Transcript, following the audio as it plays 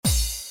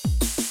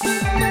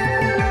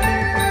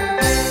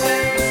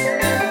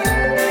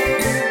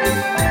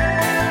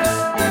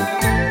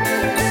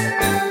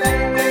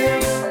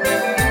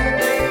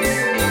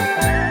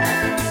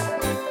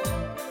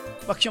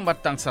ខ្ញុំបាទ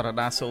តាំងសារ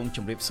ដាសូមជ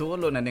ម្រាបសួរ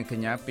លោកអ្នកនាងក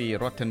ញ្ញាពី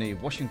រដ្ឋធានី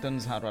Washington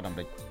សហរដ្ឋអាមេ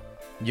រិក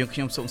យើងខ្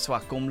ញុំសូមស្វា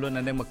គមន៍លោកអ្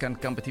នកនាងមកកាន់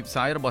កម្មវិធីផ្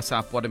សាយរបស់សា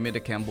រព័ត៌មាន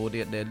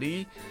Cambodia Daily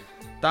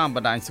តាមប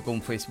ណ្ដាញសង្គម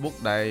Facebook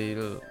ដែល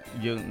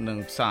យើងនឹង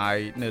ផ្សាយ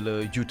នៅលើ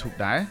YouTube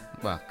ដែរ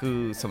បាទគឺ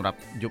សម្រាប់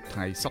យប់ថ្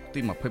ងៃសុក្រទី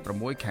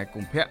26ខែ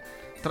កុម្ភៈ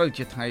ត្រូវ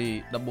ជាថ្ងៃ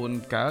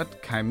14កើត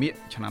ខែមិញ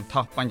ឆ្នាំ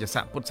ថោះបញ្ញ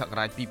ស័កពុទ្ធសក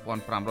រាជ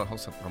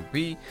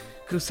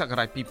2567គ្រិស្តសក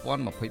រាជ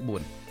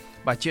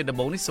2024បាទជាដំ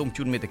បូងនេះសូម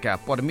ជូនមេត្តា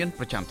ព័ត៌មាន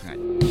ប្រចាំថ្ងៃ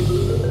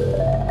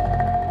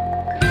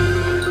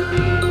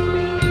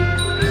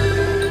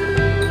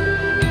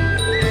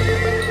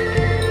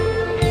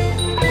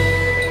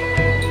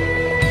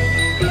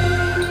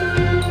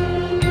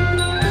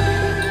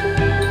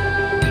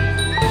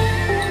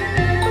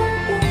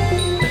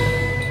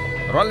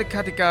រដ្ឋលេ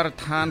ខាធិការ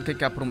ដ្ឋានកិច្ច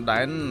ការព្រំ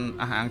ដែន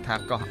អះអាងថា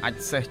កោះអាច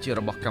សេះជា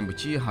របស់កម្ពុ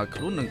ជាហើយ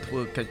ខ្លួននឹងធ្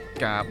វើកិច្ច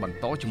ការបន្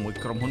តជាមួយ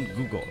ក្រុមហ៊ុន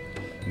Google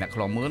អ្នកខ្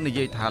លំមើលនិ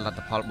យាយថាលទ្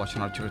ធផលបោះឆ្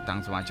នោតជ្រើសតាំ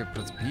ងសមាជិកប្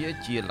រសិទ្ធភាព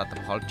ជាលទ្ធ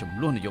ផលចំ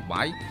នួននយោ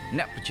បាយ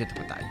អ្នកប្រជាធិប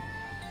តេយ្យ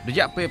រ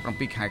យៈពេល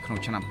7ខែក្នុង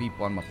ឆ្នាំ2023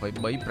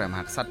ព្រះម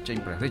ហាក្សត្រចេញ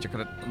ព្រះរាជក្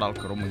រឹត្យដល់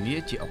ក្រមងារ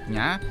ជាអង្គ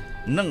ការ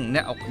និងអ្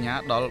នកអង្គការ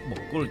ដល់បុ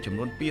គ្គលចំ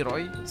នួន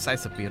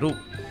242រូប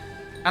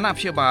អាណា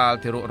ព្យាបាល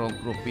ទារករង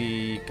គ្រោះពី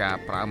ការ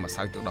ប្រើម្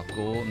សៅទឹកដោះ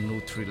គោ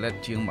Nutrilett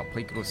ជាង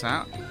20គ្រួសារ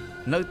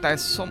នៅតែ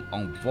សុំអ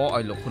ង្វរ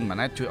ឲ្យលោកហ៊ុនម៉ា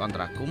ណែតជួយអន្ត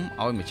រាគមន៍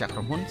ឲ្យម្ចាស់ក្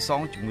រុមហ៊ុនស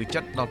ងជំងឺចិ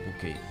ត្តដល់ពួក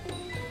គេ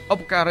ឧ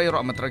បការីរ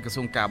ដ្ឋមន្ត្រីក្រ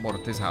សួងការបរ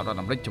ទេសសហរដ្ឋ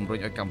អាមេរិកជំរុញ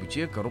ឲ្យកម្ពុ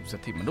ជាគោរពសិ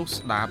ទ្ធិមនុស្ស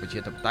ស្ដារប្រជា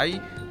ធិបតេយ្យ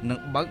និង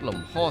បើកលំ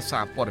ហសា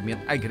រព័ត៌មាន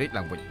ឯករាជ្យ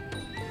ឡើងវិញ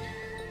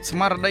ស្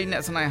មារតីអ្ន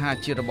កស្នេហា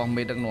ជាតិរបស់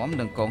មេដឹកនាំ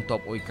និងកងទ័ព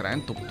អ៊ុយក្រែន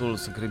ទប់ទល់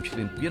សង្គ្រាមឈ្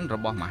លានពានរ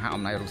បស់មហា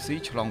អំណាចរុស្ស៊ី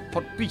ឆ្លងផុ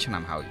ត2ឆ្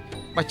នាំហើយ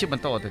បាទជាប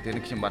ន្តទៅទៀត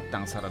នេះខ្ញុំបាទ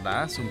តាំងសារដា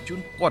សូមជូន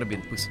ព័ត៌មា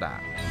នពិស្ដា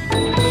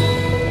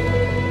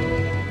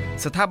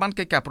ស្ថាប័ន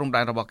កិច្ចការព្រំ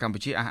ដែនរបស់កម្ពុ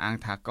ជាអះអាង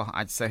ថាកោះ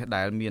អាចសេះ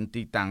ដែលមាន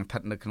ទីតាំងស្ថិ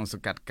តនៅក្នុងស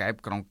ង្កាត់កែប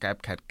ក្រុងកែប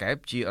ខេត្តកែប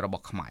ជារប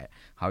ស់ខ្មែរ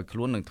ហើយខ្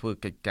លួននឹងធ្វើ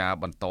កិច្ចការ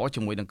បន្ត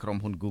ជាមួយនឹងក្រុម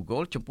ហ៊ុន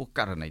Google ចំពោះក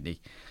រណីនេះ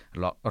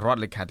រដ្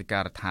ឋលេខាធិកា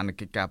រដ្ឋាន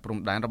កិច្ចការព្រំ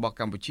ដែនរបស់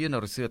កម្ពុជានៅ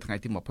រសៀលថ្ងៃ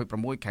ទី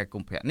26ខែកុ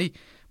ម្ភៈនេះ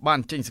បាន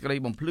ចេញសេចក្តី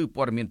បំភ្លឺ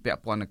ព័ត៌មានពាក់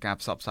ព័ន្ធនឹងការ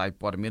ផ្សព្វផ្សាយ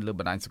ព័ត៌មានលើ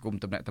បណ្ដាញសង្គម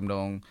ទំនាក់ទំន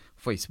ង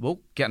Facebook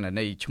គណ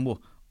នីឈ្មោះ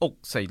អុក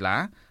សីឡា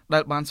ដែ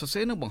លបានសរសេ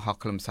រនិងបង្ហោះ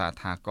ខ្លឹមសារ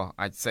ថាកោះ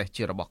អាចសេះ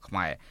ជារបស់ខ្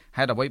មែរ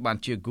ហើយអ្វីបាន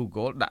ជា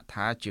Google ដាក់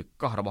ថាជា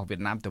កោះរបស់វៀត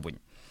ណាមទៅវិញ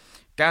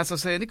ការសរ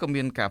សេរនេះក៏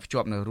មានការភ្ជា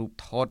ប់នៅរូប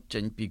ថតចេ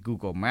ញពី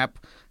Google Map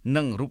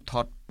និងរូបថ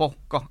តប៉ុស្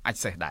តិ៍កោះអាច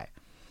សេះដែរ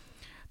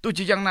ទោះ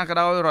ជាយ៉ាងណាក៏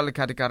ដោយរដ្ឋលេ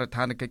ខាធិការដ្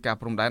ឋានកិច្ចការ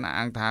ព្រំដែនអះ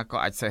អាងថាកោះ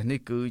អាចសេះនេះ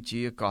គឺ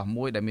ជាកោះ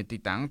មួយដែលមានទី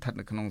តាំងស្ថិត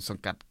នៅក្នុងស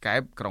ង្កាត់កែ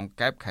បក្រុង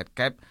កែបខេត្ត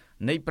កែប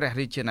នៃព្រះ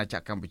រាជាណាច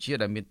ក្រកម្ពុជា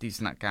ដែលមានទី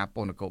ស្នាក់ការ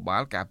ប៉ុស្តិ៍នគរបា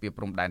លការពារ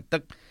ព្រំដែនទឹ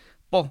ក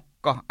ប៉ុស្តិ៍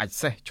កោះអាច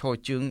សេះឈរ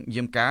ជើង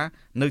យាមការ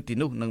នៅទី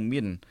នោះនឹង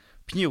មាន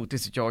ភ្ញៀវទេ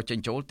សចរចេញ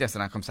ចូលទស្ស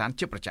នាកម្សាន្ត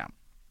ជាប្រចាំ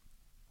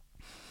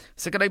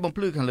សេចក្តីបំ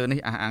ភ្លឺខាងលើនេះ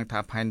អះអាងថា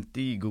ផែន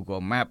ទី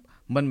Google Map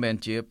មិនមែន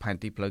ជាផែន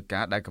ទីផ្លូវកា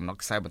រដែលកំណត់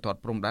ខ្សែបន្ទាត់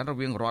ព្រំដែនរ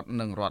វាងរដ្ឋ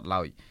និងរដ្ឋ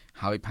ឡើយ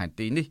ហើយផែន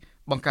ទីនេះ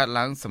បង្កើត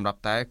ឡើងសម្រាប់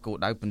តែគោល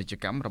ដៅពាណិជ្ជ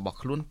កម្មរបស់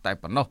ខ្លួនតែ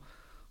ប៉ុណ្ណោះ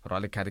រ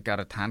ដ្ឋលេខាធិការ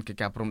ដ្ឋានកិច្ច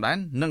ការព្រំដែន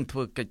នឹងធ្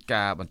វើកិច្ច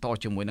ការបន្ត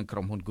ជាមួយនឹងក្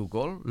រុមហ៊ុន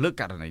Google លើ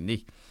ករណី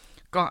នេះ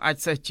កោះអាច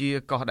សេះជា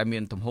កោះដែលមា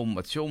នទំហំម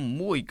ធ្យម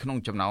មួយក្នុង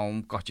ចំណោម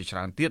កោះជាច្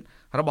រើនទៀត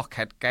របស់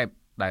ខេត្តកែប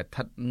ដែលស្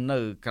ថិតនៅ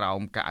ក្រោ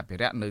មការអភិ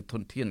រក្សនៅធ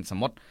នធានស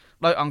មុទ្រ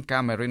ដោយអង្គកា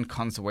រ Marine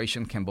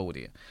Conservation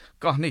Cambodia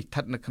កោះនេះស្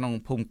ថិតនៅក្នុង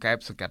ភូមិកែប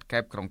សង្កាត់កែ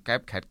បក្រុងកែប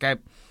ខេត្តកែប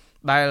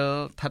ដែល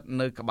ស្ថិត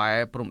នៅក្បែរ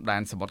ព្រំដែ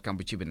នសមុទ្រកម្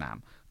ពុជាវៀតណាម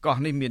កោះ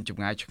នេះមានច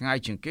ម្ងាយឆ្ងាយ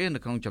ជាងគេនៅ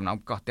ក្នុងចំណោម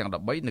កោះទាំង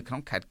13នៅក្នុ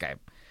ងខេត្តកែប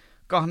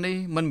កោះនេះ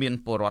មិនមាន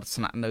ពលរដ្ឋ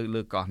ស្នាក់នៅ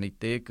លើកោះនេះ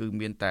ទេគឺ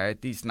មានតែ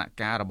ទីស្នាក់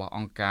ការរបស់អ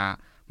ង្គការ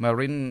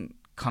Marine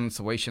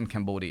Conservation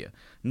Cambodia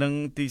និង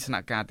ទីស្នា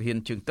ក់ការទាហាន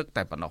ជើងទឹក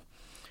តែប៉ុណ្ណោះ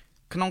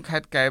ក្នុងខេ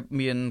ត្តកែប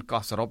មាន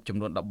កោះសរុបចំ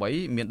នួន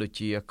13មានដូច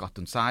ជាកោះ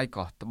ទុនសាយ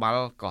កោះត្បា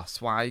ល់កោះ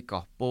ស្វាយ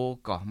កោះពោ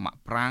កោះម៉ាក់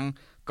ប្រាំង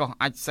កោះ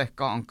អាចសេះ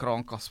កោះអង្ក្រង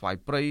កោះស្វាយ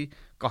ព្រៃ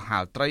កោះហា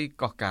លត្រី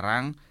កោះកា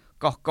រាំង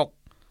កោះកុក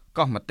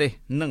កោះម្ទេស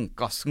និង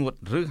កោះស្ងួត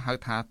ឬហៅ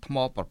ថាថ្ម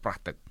ប្រប្រា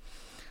ស់ទឹក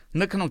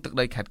នៅក្នុងទឹក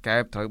ដីខេត្តកែ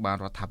បត្រូវបាន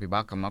រដ្ឋាភិបា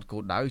លកំណត់គោ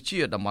លដៅជា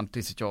តំបន់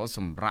ទេសចរស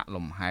ម្រាប់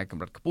លំហែក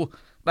ម្រិតខ្ពស់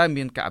ដែល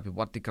មានការអភិវ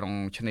ឌ្ឍទីក្រុង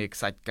ឆ្នេរ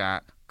ខ្សាច់ការ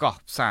កោះ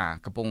ផ្សារ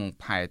កំពង់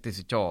ផែទេស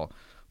ចរ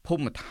ភូ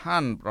មិឋា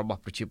នរប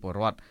ស់ប្រជាពល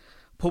រដ្ឋ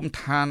ភូមិ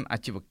ឋានអា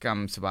ជីវកម្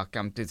មសេវាក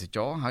ម្មទេសច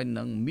រហើយ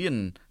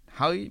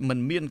មិន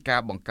មានកា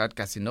របង្កើត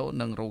កាស៊ីណូ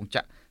និងរោងច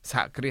ក្រស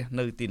ហគ្រាស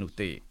នៅទីនោះ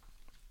ទេ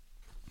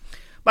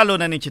បាទលោក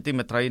នាយកជាទី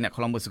មេត្រីអ្នក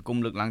ខ្លំមើលសង្គម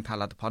លើកឡើងថា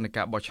លទ្ធផលនៃ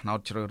ការបោះឆ្នោត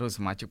ជ្រើសរើសស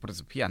មាជិកប្រ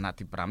សិទ្ធភាពអាណត្តិ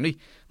ទី5នេះ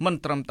មិន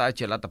ត្រឹមតែ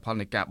ជាលទ្ធផល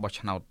នៃការបោះ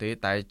ឆ្នោតទេ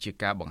តែជា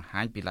ការបង្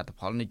ហាញពីលទ្ធ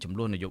ផលនៃចំ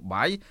នួននយោ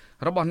បាយ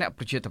របស់អ្នក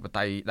ប្រជាធិប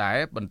តេយ្យដែរ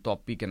បន្ទាប់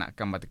ពីគណៈ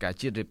កម្មាធិការ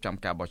ជាតិរៀបចំ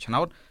ការបោះឆ្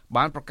នោត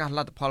បានប្រកាសល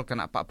ទ្ធផលគ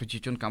ណៈបកប្រជា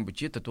ជនកម្ពុ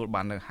ជាទទួល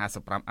បាននៅ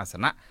55អាស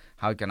នៈ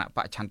ហើយគណៈប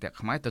កឆន្ទៈ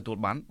ខ្មែរទទួល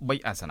បាន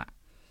3អាសនៈ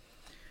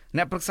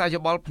អ្នកប្រឹក្សាយោ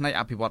បល់ផ្នែក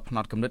អភិវឌ្ឍផ្ន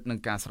ត់គំនិតនិង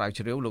ការស្រាវ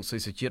ជ្រាវលោកសុយ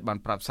សុជាតិបាន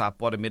ប្រាប់សារ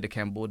ព័ត៌មាន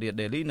Cambodia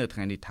Daily នៅថ្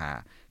ងៃនេះថា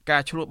កា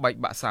រឆ្លួតបែក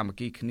បាក់សាមគ្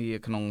គីគ្នា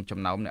ក្នុងចំ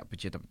ណោមអ្នកប្រ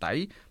ជាធិបតេយ្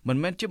យមិន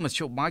មែនជាមធ្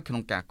យោបាយក្នុ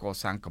ងការក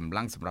សាងកម្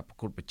លាំងសម្រាប់ប្រ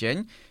កួតប្រជែង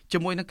ជា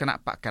មួយនឹងគណៈ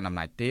បកកណ្ដាលអំ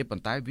ណាចទេប៉ុ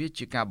ន្តែវា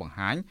ជាការបង្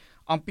ហាញ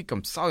អំពី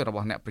កំសោយរប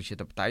ស់អ្នកប្រជា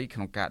ធិបតេយ្យក្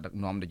នុងការដឹក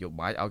នាំនយោ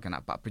បាយឲ្យគណៈ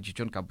បកប្រជាជ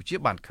នកម្ពុជា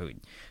បានឃើញ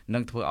និ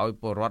ងធ្វើឲ្យ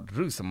ពលរដ្ឋ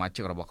ឬសមា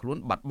ជិករបស់ខ្លួន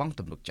បាត់បង់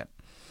ទំនុកចិត្ត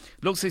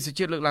លោកសេសុ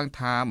ជាតិលើកឡើង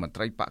ថាមន្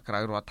ត្រីបកក្រៅ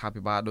រដ្ឋា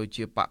ភិបាលដូច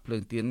ជាបកភ្លើ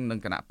ងទៀននិង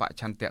គណៈបក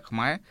ឆន្ទៈខ្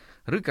មែរ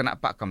ឬគណៈ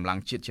បកកម្លាំង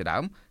ជាតិជាដើ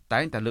មតែ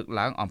ងតែលើក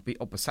ឡើងអំពី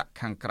ឧបសគ្គ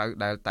ខាងក្រៅ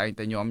ដែលតែង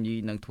តែញោមញី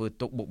និងធ្វើ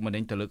ទុកបុកម្នេ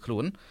ញទៅលើខ្លួ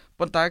ន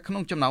ប៉ុន្តែក្នុ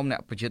ងចំណោមអ្ន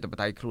កប្រជាធិប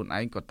តេយ្យខ្លួនឯ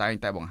ងក៏តែង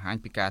តែបង្ហាញ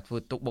ពីការធ្វើ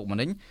ទុកបុកម្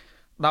នេញ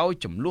ដោយ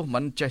ចំនួនមិ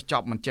នចេះច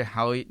ប់មិនចេះ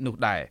ហើយនោះ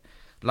ដែរ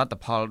លទ្ធ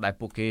ផលដែល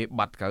ពួកគេ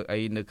បាត់កៅអី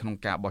នៅក្នុង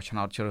ការបោះឆ្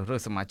នោតជ្រើសរើស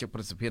សមាជិកប្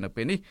រសិទ្ធភាពនៅ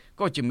ពេលនេះ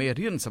ក៏ជាមេ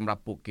រៀនសម្រា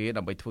ប់ពួកគេ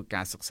ដើម្បីធ្វើ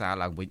ការសិក្សា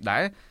ឡើងវិញដែ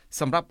រ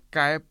សម្រាប់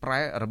កែប្រែ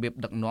របៀប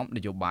ដឹកនាំន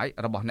យោបាយ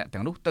របស់អ្នក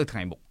ទាំងនោះទៅថ្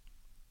ងៃមុខ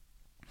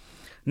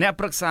អ្នក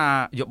ប្រឹក្សា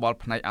យោបល់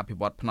ផ្នែកអភិ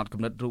វឌ្ឍផ្នត់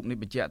គំនិតរូបនេះ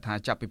បញ្ជាក់ថា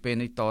ចាប់ពីពេល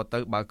នេះតទៅ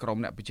បើក្រុម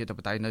អ្នកប្រជាធិប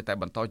តេយ្យនៅតែ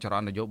បន្តចរ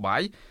ន្តនយោបា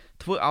យ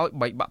ធ្វើឲ្យ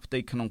បែកបាក់ផ្ទៃ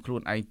ក្នុងខ្លួ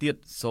នឯងទៀត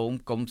សូម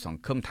កុំសង្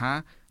ឃឹមថា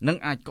នឹង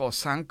អាចក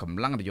សាងកម្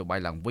លាំងនយោបាយ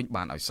ឡើងវិញ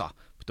បានឲ្យសោះ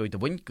ផ្ទុយទៅ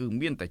វិញគឺ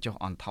មានតែចុះ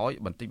អន់ថយ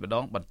បន្តិចម្ដ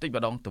ង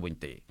ទៅវិញ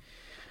ទេ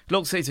លោ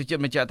កសេសុជាតិ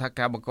បញ្ជាក់ថា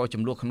ការបង្ក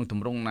ចំនួនក្នុងទ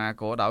ម្រង់ណា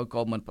ក៏ដោយ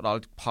ក៏មិនផ្ដល់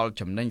ផល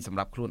ចំណេញសម្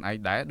រាប់ខ្លួនឯង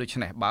ដែរដូច្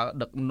នេះបើ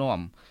ដឹកនាំ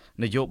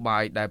នយោបា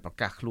យដែលប្រ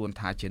កាសខ្លួន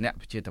ថាជាអ្នក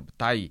ប្រជាធិប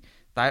តេយ្យ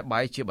តែបែ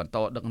រជាបន្ត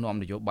ដឹកនាំ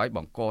នយោបាយប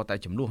ង្កតែ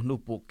ចំនួននោះ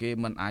ពួកគេ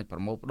មិនអាចប្រ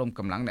មូលផ្ដុំក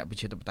ម្លាំងអ្នកប្រ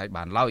ជាធិបតេយ្យ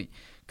បានឡើយ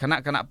គ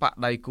ណៈបក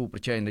ដៃគូប្រ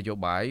ជែងនយោ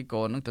បាយ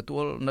ក៏នឹងទទួ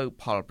លនៅ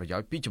ផលប្រយោ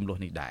ជន៍ពីចំនួន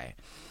នេះដែរ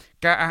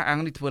ការអះអាង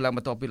នេះធ្វើឡើងប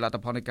ន្ទាប់ពីលទ្ធ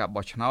ផលនៃការ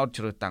បោះឆ្នោត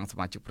ជ្រើសតាំងស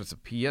មាជិកប្រសិទ្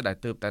ធភាពដែល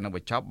ទើបតែនឹងប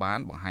ញ្ចប់បាន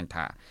បង្ហាញ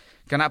ថា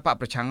គណៈបក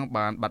ប្រឆាំង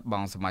បានបាត់ប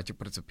ង់សមាជិក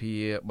ប្រសិទ្ធភាព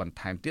បន្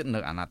ថែមទៀតនៅ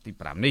អាណត្តិទី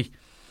5នេះ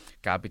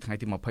កាលពីថ្ងៃ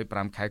ទី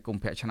25ខែកុ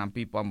ម្ភៈឆ្នាំ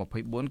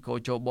2024កោ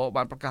ជប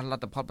បានប្រកាសល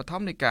ទ្ធផលបឋ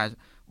មនៃការ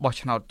បោះ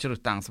ឆ្នោតជ្រើស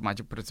តាំងសមា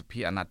ជិកប្រសិទ្ធភា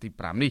ពអាណត្តិទី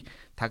5នេះ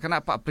ថាគណៈ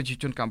បកប្រជា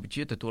ជនកម្ពុ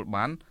ជាទទួល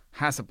បាន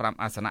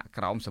55អាសនៈ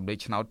ក្រោមសម្លេង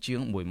ឆ្នោតជាង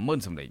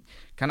 10000 សម្លេង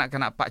គ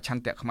ណៈបកឆ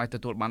ន្ទៈខ្មែរទ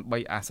ទួលបាន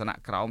3អាសនៈ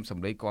ក្រោមស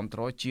ម្លេងគាំទ្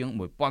រជាង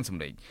 1000 ស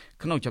ម្លេង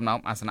ក្នុងចំណោម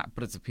អាសនៈ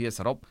ប្រសិទ្ធភាពស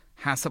រុប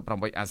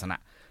58អាសនៈ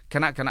គ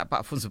ណៈប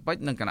កហ៊ុនស៊ុបិច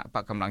និងគណៈប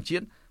កកម្លាំងជា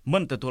តិមិ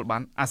នទទួលបា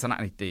នអាសនៈ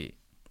នេះទេ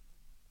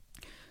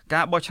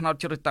ការបោះឆ្នោត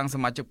ជ្រើសតាំងស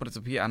មាជិកប្រសិ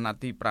ទ្ធភាពអាណត្តិ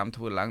ទី5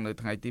ធ្វើឡើងនៅ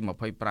ថ្ងៃទី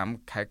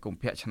25ខែកុម្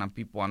ភៈឆ្នាំ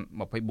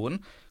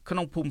2024ក្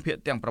នុងភូមិភាគ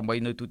ទាំង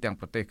8នៅទូទាំង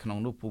ប្រទេសក្នុង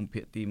នោះភូមិភា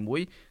គទី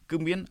1គឺ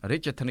មានរា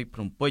ជធានីភ្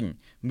នំពេញ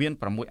មាន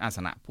6អាស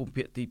នៈភូមិ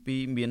ភាគទី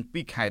2មាន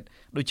2ខេត្ត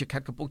ដូចជាខេ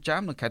ត្តកំពង់ចា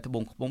មនិងខេត្តត្បូ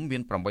ងឃ្មុំមា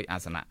ន8អា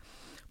សនៈ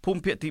ភូមិ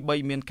ភាគទី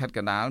3មានខេត្តក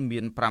ណ្ដាលមា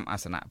ន5អា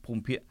សនៈភូ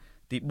មិភាគ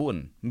ទី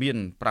4មាន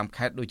5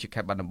ខេត្តដូចជា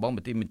ខេត្តបាត់ដំបងប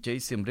ន្ទាយមានជ័យ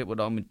សៀមរាបឧត្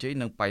តរមានជ័យ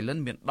និងប៉ៃលិន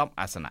មាន10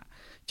អាសនៈ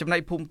ចំណែ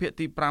កភូមិភាគ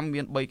ទី5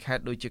មាន3ខេត្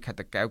តដូចជាខេត្ត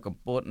តាកែវកំ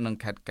ពតនិង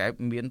ខេត្តកែប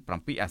មាន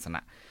7អាស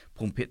នៈ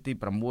ភូមិភាគទី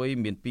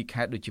6មាន2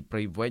ខេត្តដូចជាព្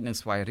រៃវែងនិង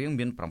ស្វាយរៀង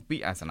មាន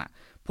7អាសនៈ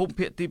ភូមិ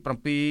ភាគទី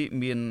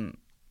7មាន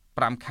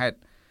5ខេត្ត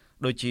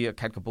ដូចជា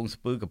ខេត្តកំពង់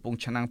ស្ពឺកំពង់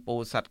ឆ្នាំងពោ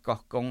ធិ៍សាត់កោះ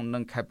កុងនិ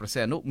ងខេត្តព្រះសី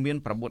ហនុមាន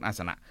9អា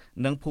សនៈ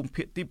និងភូមិ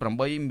ភាគទី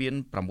8មាន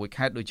6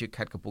ខេត្តដូចជា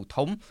ខេត្តកំពង់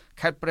ធំ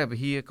ខេត្តព្រះវិ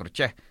ហារក្រ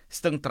ចេះ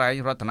ស្ទឹងត្រែង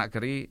រតនគិ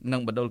រីនិ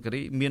ងមណ្ឌលគិ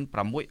រីមាន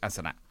6អាស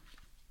នៈ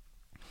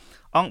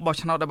អង្គបោះ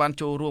ឆ្នោតដែលបាន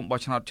ចូលរួមបោះ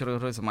ឆ្នោតជ្រើស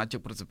រើសសមាជិក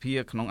ប្រសិទ្ធភាព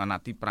ក្នុងអាណ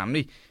ត្តិទី5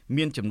នេះ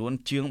មានចំនួន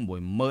ជាង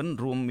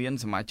 10000 រួមមាន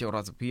សមាជិករ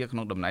ដ្ឋសភាក្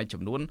នុងតំណែង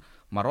ចំនួន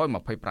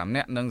125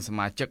នាក់និងស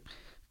មាជិក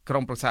ក្រុ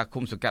មប្រឹក្សា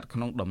ឃុំសង្កាត់ក្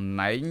នុងតំ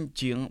ណែង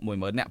ជាង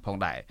 10000 នាក់ផង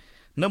ដែរ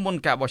នៅមុន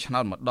ការបោះឆ្នោ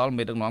តមកដល់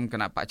មេដឹកនាំគ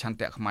ណៈបកឆន្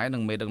ទៈខ្មែរនិ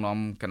ងមេដឹកនាំ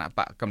គណៈប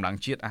កកម្លាំង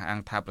ជាតិអះអាង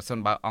ថាប្រសិន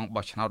បើអង្គ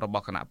បោះឆ្នោតរប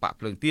ស់គណៈបក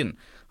ភ្លើងទៀន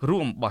រួ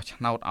មបោះឆ្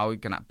នោតឲ្យ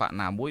គណៈបក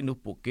ណាមួយនោះ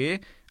ពួកគេ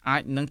អា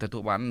ចនឹងទទួ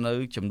លបាននៅ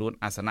ចំនួន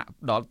អាសនៈ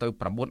ដល់ទៅ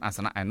9អាស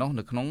នៈឯណោះ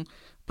នៅក្នុង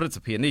ព្រឹទ្ធស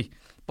ភានេះ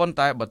ប៉ុន្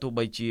តែបើទោះ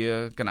បីជា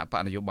គណៈប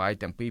កនយោបាយ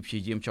ទាំងពីរព្យា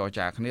យាមចរ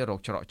ចាគ្នារក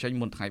ច្រកចេញ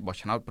មុនថ្ងៃបោះ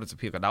ឆ្នោតព្រឹទ្ធស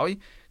ភាក៏ដោយ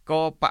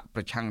ក៏បកប្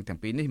រឆាំងទាំង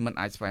ពីរនេះមិន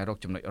អាចស្វែងរក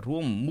ចំណុចរួ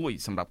មមួយ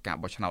សម្រាប់ការ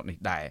បោះឆ្នោតនេះ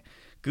ដែរ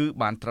គឺ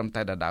បានត្រឹម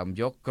តែដណ្ដើម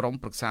យកក្រុម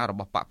ប្រឹក្សារប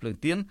ស់បកភ្លើង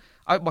ទៀន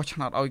ឲ្យបោះឆ្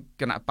នោតឲ្យ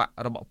គណៈបក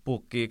របស់ពួក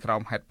គេក្រោ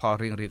មហេតុផល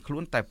រៀងៗខ្លួ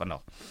នតែប៉ុណ្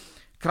ណោះ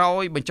ក្រោ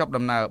យបញ្ចប់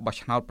ដំណើរបោះ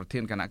ឆ្នោតប្រធា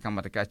នគណៈកម្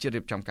មាធិការជាតិ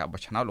រៀបចំការបោះ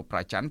ឆ្នោតលោកប្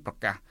រាច័ន្ទប្រ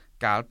កាស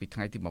កាលពីថ្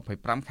ងៃទី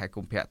25ខែ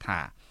កុម្ភៈថា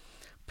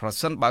ប្រ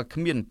សិនបើ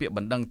គ្មានពាក្យប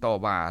ណ្ដឹងត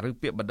វ៉ាឬ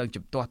ពាក្យបណ្ដឹង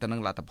ជំទាស់ទៅនឹ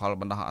ងលទ្ធផល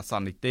បណ្ដោះអាស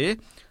ន្ននេះទេ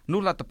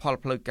នោះលទ្ធផល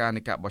ផ្លូវការ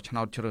នៃការបោះឆ្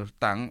នោតជ្រើស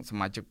តាំងស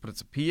មាជិកព្រឹទ្ធ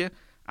សភា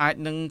អាច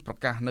នឹងប្រ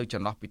កាសនៅច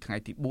ន្លោះពីថ្ងៃ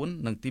ទី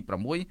4និងទី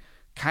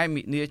6ខែ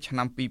មិនិនាឆ្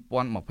នាំ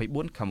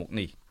2024ខាងមុខ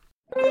នេះ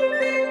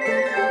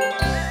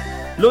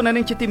លោកអ្នក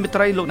នាងជាទីមេ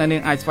ត្រីលោកអ្នកនា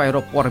ងអាចស្វែងរ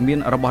កព័ត៌មាន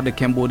របស់ The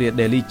Cambodia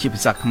Daily ជាភា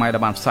សាខ្មែរដែ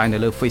លបានផ្សាយនៅ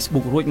លើ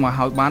Facebook រួចមក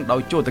ហើយបានដោ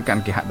យចូលទៅកា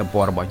ន់គេហទំ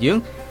ព័ររបស់យើង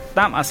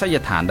តាមអាសយ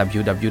ដ្ឋាន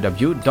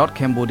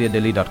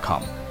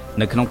www.cambodiadaily.com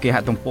នៅក្នុងគេហ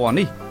ទំព័រ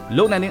នេះ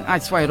លោកអ្នកនាងអា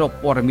ចស្វែងរក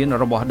ព័ត៌មាន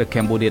របស់ The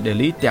Cambodia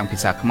Daily ទាំងភា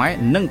សាខ្មែរ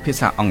និងភា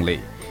សាអង់គ្លេស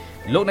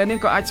លោកអ្នកនាង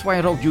ក៏អាចស្វែង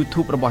រក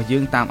YouTube របស់យើ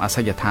ងតាមអាស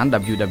យដ្ឋាន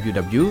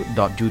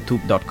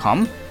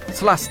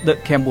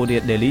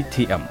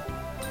www.youtube.com/thecambodiadailytm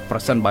ប្រ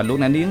សិនបើលោក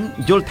អ្នកនាង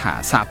យល់ថា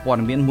សារព័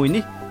ត៌មានមួយ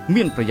នេះ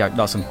មានប្រយោជន៍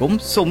ដល់សង្គម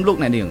សូមលោក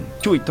អ្នកនាង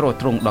ជួយទ្រ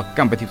ទ្រង់ដល់ក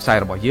ម្មវិធីផ្សាយ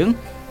របស់យើង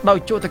ដោយ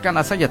ចូលទៅកាន់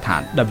អាសយដ្ឋា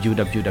ន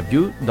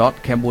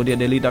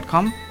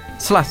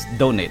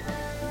www.cambodiadaily.com/donate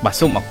បាទ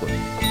សូមអរគុណ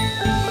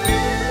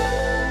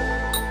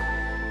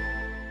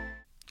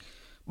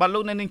បាទលោ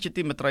កនៅនឹងជា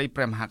ទីមេត្រី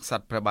ព្រះមហាក្ស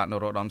ត្រព្រះបាទន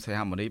រោត្តមសីហ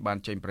មុនីបាន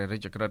ចេញព្រះរា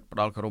ជក្រឹត្យផ្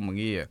ដល់គោរម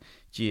ងារ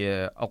ជា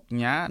អុក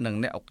ញ៉ានិង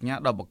អ្នកអុកញ៉ា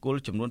ដល់បុគ្គល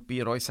ចំនួន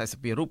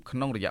242រូបក្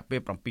នុងរយៈពេល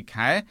7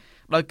ខែ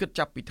ដោយគិត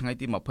ចាប់ពីថ្ងៃ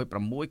ទី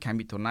26ខែ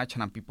មិថុនាឆ្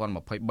នាំ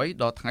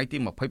2023ដល់ថ្ងៃទី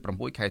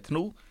26ខែធ្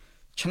នូ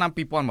ឆ្នាំ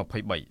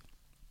2023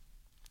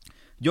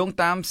យោង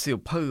តាមសៀវ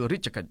ភៅរា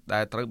ជកិច្ចដែ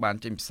លត្រូវបាន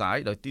ចេញផ្សាយ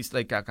ដោយទីស្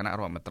តីការគណៈ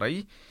រដ្ឋមន្ត្រី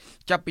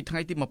ចាប់ពីថ្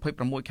ងៃទី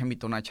26ខែមិ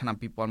ថុនាឆ្នាំ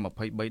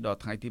2023ដល់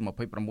ថ្ងៃទី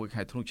26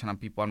ខែធ្នូឆ្នាំ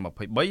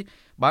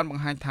2023បានប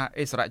ង្ហាញថា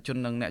អិសរាជជន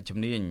និងអ្នកជំ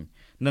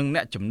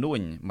នួញ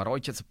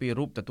172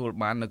រូបទទួល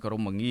បាននូវគោរ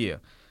មងារ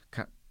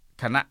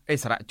ខណៈអិ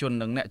សរាជជន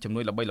និងអ្នកជំនួ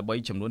យល្បី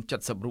ៗចំនួន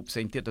70រូបផ្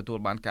សេងទៀតទទួល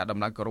បានការដំ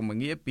ឡើងគោរម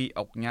ងារពី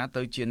អុកញ៉ា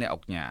ទៅជាអ្នកអុ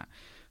កញ៉ា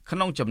ក្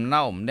នុងចំ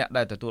ណោមអ្នក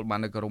ដែលទទួលបាន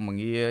នូវគោរម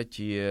ងារ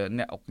ជា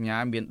អ្នកអុកញ៉ា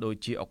មានដូច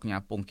ជាអុកញ៉ា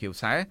ពងខៀវ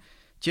ខ្សែ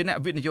ជាអ្នក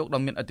វិនិយោគ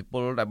ដ៏មានឥទ្ធិព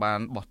លដែលបាន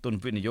បោះទុន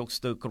វិនិយោគ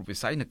ស្ទើរគ្រប់វិ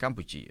ស័យនៅកម្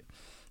ពុជា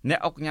អ្នក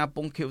អុកញ៉ាព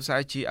ងខៀវខ្សែ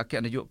ជាអគ្គ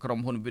នាយកក្រុម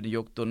ហ៊ុនវិនិ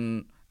យោគទុន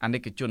អាណិ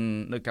កជន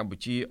នៅកម្ពុ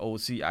ជា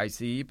OCIC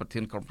ប្រធា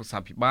នក្រុមប្រឹក្សា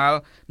ភិបាល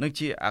និង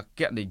ជាអគ្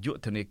គនាយក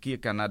ធនាគារ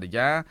កាណា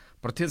ឌា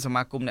ប្រធានស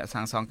មាគមអ្នក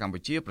សាងសង់កម្ពុ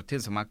ជាប្រធាន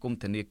សមាគម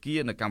ធនាគារ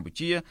នៅកម្ពុ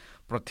ជា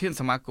ប្រធាន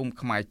សមាគម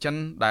ខ្មែរចិន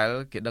ដែល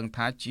គេដឹង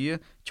ថាជា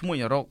ឈ្មោះ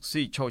រក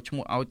ស៊ីឈរឈ្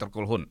មោះឲ្យត្រ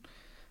កូលហ៊ុន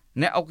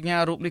អ្នកអុកញ៉ា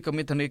រូបនេះក៏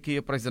មានធនាគារ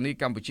ប្រៃសណី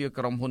កម្ពុជា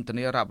ក្រុមហ៊ុនធា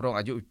នារ៉ាប់រង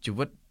អាយុជី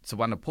វិតស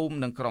វណ្ណភូមិ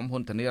និងក្រុមហ៊ុ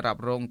នធានារ៉ា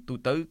ប់រងទូ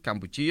ទៅក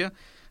ម្ពុជា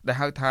ដែល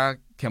ហៅថា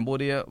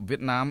Cambodia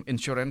Vietnam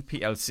Insurance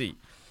PLC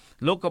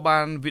លោកក៏បា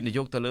នវិនិ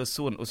យោគទៅលើ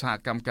សួនឧស្សាហ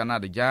កម្មកាណា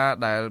ឌា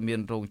ដែលមាន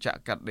រោងចក្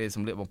រកាត់ដេរស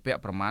ម្លៀកបំពាក់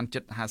ប្រមាណ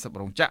50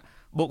រោងចក្រ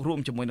បូករួម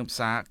ជាមួយនឹងផ្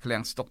សារឃ្លាំ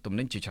ងស្តុកទំ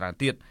និញជាច្រើន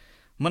ទៀត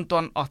មិនទា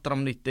ន់អស់ត្រឹម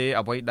នេះទេ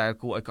អ្វីដែល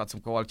គួរឲ្យកត់ស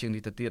ម្គាល់ជាង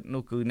នេះទៅទៀត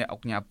នោះគឺអ្នកអុ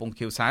កញ៉ាពង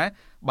ខៀវខ្សែ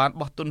បាន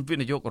បោះទុនវិ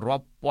និយោគរា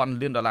ប់ពាន់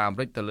លានដុល្លារអាមេ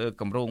រិកទៅលើ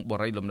គម្រោងប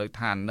រិយាលំនៅ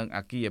ឋាននិងអ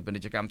គារពាណិ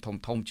ជ្ជកម្ម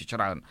ធំៗជាច្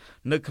រើន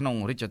នៅក្នុង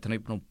រាជធានី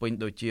ភ្នំពេញ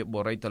ដូចជាប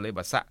រិយាទលេ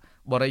បាសាក់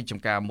បរិយាចំ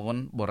ការមុន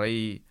បរិ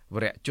យាវ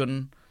រៈជន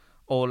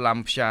អូឡាំ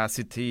ព្យា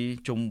City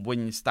ជុំវិញ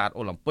Stade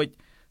Olympic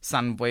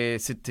Sunway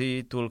City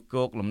ទួល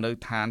គោកលំនៅ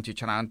ឋានជា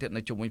ច្រើនទៀត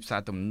នៅជុំវិញផ្សា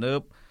រទំនើ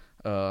ប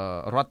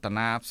រត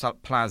នា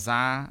ផ្លាហ្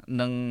សា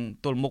និង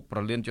ទល់មុខប្រ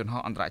លានយន្ត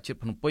ហោះអន្តរជាតិ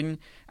ភ្នំពេញ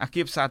អ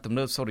គារផ្សារទំ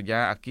នើបសូរិយា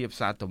អគារផ្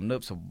សារទំនើ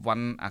បសវ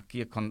ណ្ណអ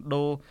គារខុន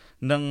ដូ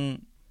និង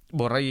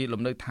បរិយា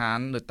លំនៅឋាន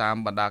នៅតាម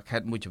បណ្ដាខេ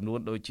ត្តមួយចំនួន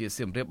ដូចជា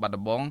សៀមរាបបាត់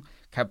ដំបង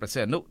ខេត្តព្រះសី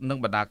ហនុនិង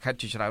បណ្ដាខេត្ត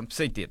ជាច្រើនផ្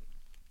សេងទៀត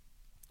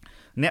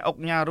អ្នកអុក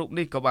ញ៉ារូប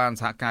នេះក៏បាន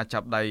សហការចា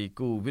ប់ដៃ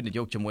គូវិនិ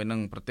យោគជាមួយនឹង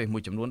ប្រទេសមួ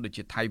យចំនួនដូច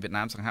ជាថៃវៀត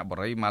ណាមសិង្ហបុ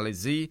រីម៉ាឡេ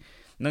ស៊ី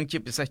និងជា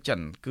ពិសេសចិន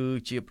គឺ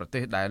ជាប្រទេ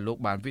សដែលលោក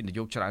បានវិនិ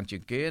យោគច្រើនជា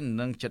ងគេ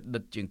និងជិតដិ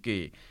តជាងគេ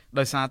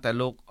ដោយសារតែ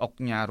លោកអុក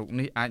ញ៉ារូប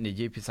នេះអាចនិ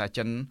យាយភាសា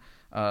ចិន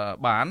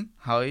បាន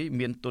ហើយ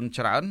មានទុន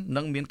ច្រើន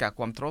និងមានការ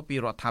គាំទ្រពី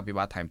រដ្ឋាភិ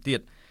បាលថែមទៀត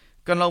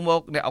កន្លងម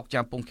កអ្នកអុក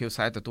ញ៉ាពងខៀវខ្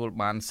សែទទួល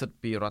បានសិទ្ធិ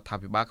ពីរដ្ឋា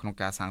ភិបាលក្នុង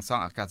ការសាងស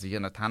ង់អាកាសយា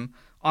នដ្ឋាន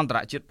អន្តរ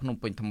ជាតិភ្នំ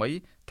ពេញថ្មី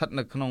ស្ថិត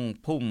នៅក្នុង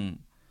ភូមិ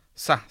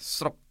សាស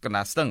ស្រុកកណ្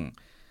ដាលស្ទឹង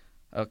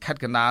ខេត្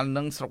តកណ្ដាល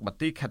និងស្រុកបា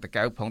ទីខេត្តតា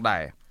កែវផងដែ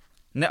រ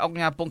អ្នកអុក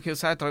ញ៉ាពងខៀវ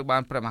ខ្សែត្រូវបា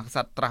នព្រះមហាក្ស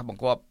ត្រត្រាស់ប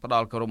ង្គាប់ផ្ដ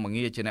ល់គោរម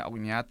ងារជាអ្នកអុក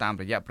ញ៉ាតាម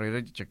រយៈព្រះ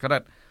រាជក្រឹ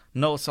ត្យ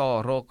នស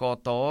រក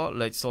ត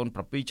លេខ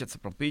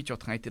0777ចុះ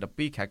ថ្ងៃទី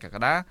12ខែកក្ក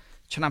ដា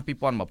ឆ្នាំ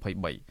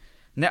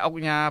2023អ្នកអុក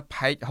ញ៉ា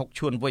ផែក6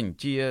ឈួនវិញ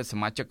ជាស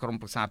មាជិកក្រុម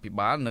ប្រឹក្សាភិ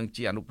បាលនិង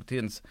ជាអនុប្រធា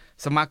ន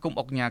សមាគម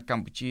អុកញ៉ាក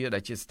ម្ពុជាដែ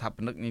លជាស្ថាប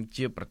និកនិង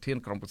ជាប្រធាន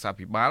ក្រុមប្រឹក្សា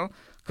ភិបាល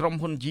ក្រុម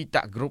ហ៊ុន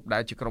Yita Group ដែ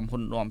លជាក្រុមហ៊ុ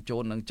ននាំចូ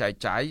លនិងចែក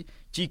ចាយ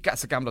ជីក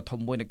សិកម្មដ៏ធំ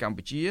មួយនៅកម្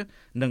ពុជា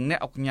និងអ្នក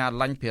អុកញ៉ា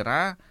ឡាញ់ភា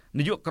រ៉ា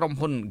នាយកក្រុម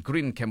ហ៊ុន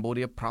Green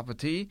Cambodia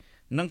Property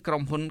និងក្រុ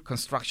មហ៊ុន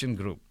Construction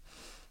Group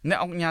អ្នក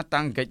អុកញ៉ា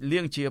តាំងកិច្ចលៀ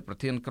ងជាប្រ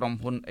ធានក្រុម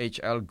ហ៊ុន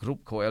HL Group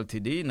Co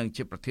Ltd និង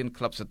ជាប្រធាន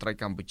ក្លឹបស្ត្រី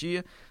កម្ពុជា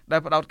ដែល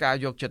ផ្ដោតការ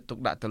យកចិត្តទុក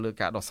ដាក់ទៅលើ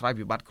ការដោះស្រាយ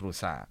វិបត្តិគ្រួ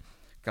សារ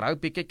ក្រៅ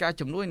ពីកិច្ចការ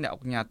ជំនួយអ្នកអុ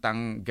កញ៉ាតាំង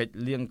កិច្ច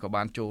លៀងក៏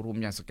បានចូលរួម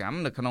យ៉ាងសកម្ម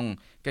នៅក្នុង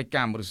កិច្ច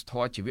ការមនុស្សធ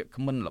ម៌ជីវគ្គ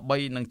មិនល្បី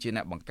និងជាអ្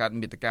នកបង្កើត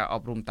មាតិកាអ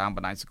ប់រំតាមប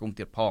ណ្ដាញសង្គម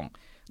ទៀតផង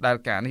ដែល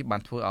ការនេះបា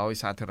នធ្វើឲ្យ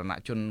សាធារណ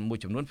ជនមួយ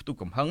ចំនួនផ្ទុះ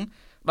កំហឹង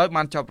ដោយ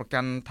បានចោទប្រ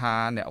កាន់ថា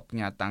អ្នកអុក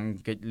ញ៉ាតាំង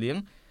កិច្ចលៀង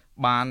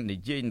បាននិ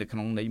យាយនៅក្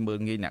នុងន័យមើល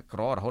ងាយអ្នកក្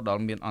ររហូតដ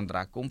ល់មានអន្ត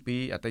រាគមន៍ពី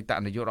អតីត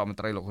នាយករដ្ឋមន្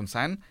ត្រីលោកហ៊ុន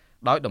សែន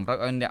ដោយតម្រូវ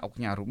ឲ្យអ្នកអុក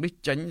ញ៉ារូបនេះ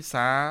ចេញ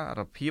សា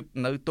រភាព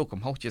នៅទោស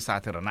កំហុសជាសា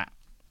ធារណៈ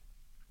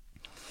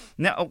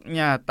អ្នកអុក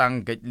ញ៉ាតាំង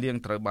កិច្ចលៀង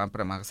ត្រូវបានព្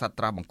រះមហាក្សត្រ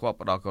ត្រាស់បង្គាប់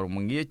ផ្ដល់គោរម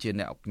ងារជា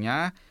អ្នកអុកញ៉ា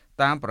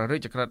តាមព្រះរា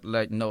ជក្រឹត្យ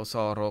លេខនស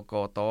រក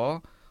ត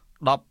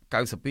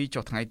1092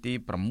ចុះថ្ងៃទី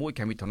6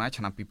ខែមិថុនា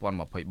ឆ្នាំ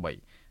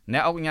2023អ្ន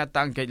កអុកញ៉ា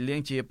តាំងកិច្ចលៀង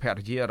ជាភ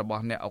រិយារប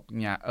ស់អ្នកអុក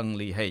ញ៉ាអឹង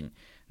លីហេង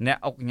អ្នក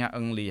អុកញ៉ា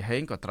អឹងលីហេ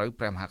ងក៏ត្រូវ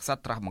ព្រះមហាក្សត្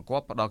រត្រាស់បង្គា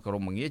ប់ផ្ដល់គោរ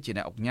មងារជា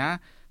អ្នកអុកញ៉ា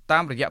តា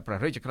មរយៈព្រះ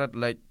រាជក្រឹត្យ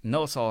លេខន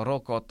សរ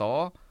កត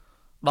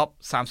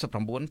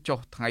1039ចុះ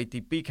ថ្ងៃទី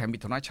2ខែមិ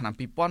ថុនាឆ្នាំ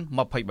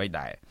2023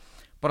ដែរ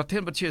ប្រធា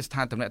នវិទ្យាស្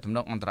ថានទំនាក់ទំន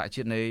ងអន្តរ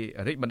ជាតិនៃ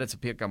រាជបណ្ឌិតស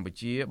ភាកម្ពុ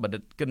ជាបណ្ឌិ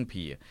តគិន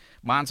ភី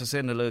បានសរសេ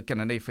រនៅលើគ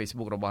ណនី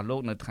Facebook របស់លោ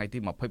កនៅថ្ងៃទី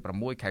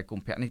26ខែកុ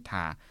ម្ភៈនេះ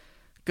ថា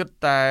គិត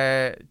តែ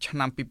ឆ្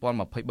នាំ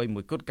2023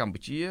មួយគត់កម្ពុ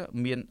ជា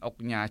មានអុក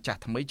ញ៉ាចាស់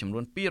ថ្មីចំនួ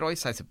ន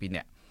242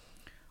នាក់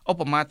ឧ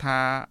បមាថា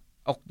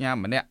អុកញ៉ា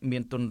ម្នាក់មា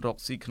នទុនរក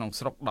ស៊ីក្នុង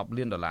ស្រុក$10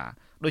លាន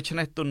ដូច្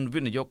នេះទុន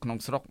វិនិយោគក្នុង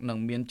ស្រុកនឹង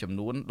មានចំ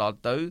នួនដល់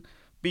ទៅ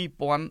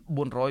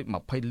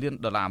$2420លាន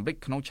អាមេរិក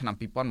ក្នុងឆ្នាំ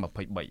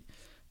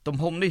2023ទំ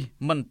ហំនេះ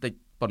មិនតិច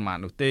ប៉ុន្មាន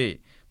នោះទេ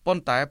ប៉ុ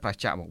ន្តែប្រ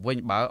ឆាំងមកវិញ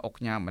បើអុក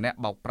ញ៉ាម្នាក់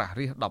បោកប្រាស់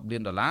រៀស$10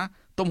 លាន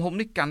ទំហំ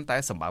នេះកាន់តែ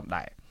សម្បើម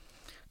ដែរ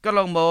កន្ល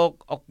ងមក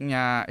អុក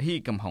ញ៉ាហ៊ី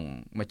កំហុង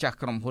ម្ចាស់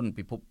ក្រុមហ៊ុន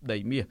ពិភពដី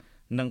មាស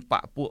និងប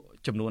កពួក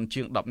ចំនួន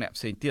ជាង10នាក់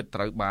ផ្សេងទៀតត្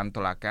រូវបាន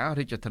តុលាការ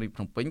រាជធានីភ្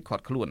នំពេញឃា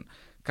ត់ខ្លួន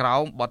ក្រោ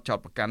មបទចោទ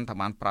ប្រកាន់ថា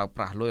បានប្រើ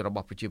ប្រាស់លុយរប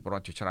ស់ប្រជាពលរ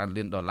ដ្ឋជាច្រើន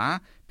លាន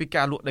$ពី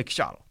ការលក់ដីខ្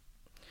យល់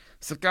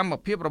សកម្ម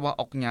ភាពរបស់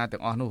អុកញ៉ាទាំ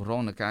ងអស់នោះរ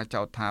ងនឹងការ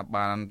ចោទថា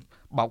បាន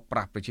បោកប្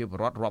រាស់ប្រជាពល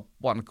រដ្ឋរាប់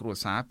ពាន់គ្រួ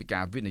សារពីកា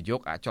រវិនិយោគ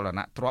អចលន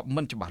ទ្រព្យ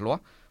មិនច្បាស់លា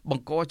ស់ប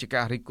ង្កជា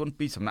ការរិះគន់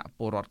ពីសំណាក់ព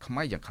លរដ្ឋខ្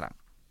មែរយ៉ាងខ្លាំង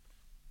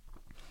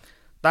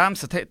តាម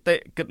ស្ថិតិ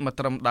គិតមក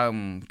ត្រឹមដើម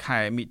ខែ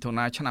មិថុ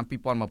នាឆ្នាំ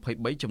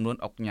2023ចំនួន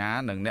អុកញ៉ា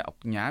និងអ្នកអុក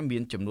ញ៉ាមា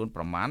នចំនួន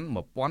ប្រមាណ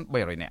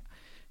1300នាក់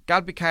កា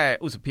លពីខែ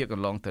ឧសភាក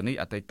ន្លងទៅនេះ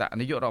អតីត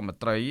នាយករដ្ឋមន្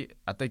ត្រី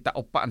អតីត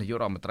ឧបនាយក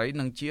រដ្ឋមន្ត្រី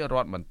និងជារ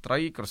ដ្ឋមន្ត្រី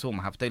ក្រសួង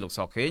មហាផ្ទៃលោកស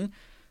ខេង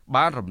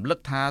បានរំលឹក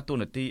ថាទូ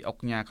នាទីអុក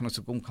ញ៉ាក្នុងស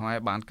ង្គមខ្មែរ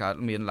បានកើត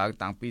មានឡើង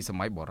តាំងពីស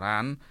ម័យបុរា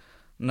ណ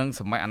និង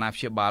សម័យអាណា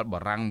ព្យាបាលបា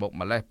រាំងមក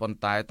ម្លេះប៉ុន្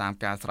តែតាម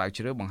ការស្រាវ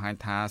ជ្រាវបង្ហាញ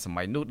ថាស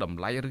ម័យនោះតម្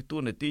លៃឬទូ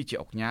នាទីជា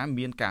អុកញ៉ា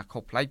មានការខុ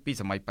សប្លែកពី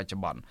សម័យបច្ចុ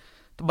ប្បន្ន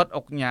ត្បិត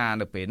អុកញ៉ា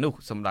នៅពេលនោះ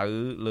សំដៅ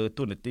លើ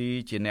ទូនាទី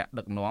ជាអ្នក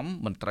ដឹកនាំ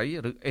មន្ត្រី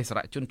ឬអិស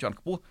រាជជនជាន់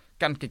ខ្ពស់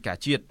កាន់កិច្ចការ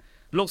ជាតិ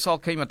លោកស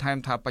ខេងបន្ថែម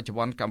ថាបច្ចុប្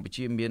បន្នកម្ពុ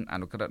ជាមានអ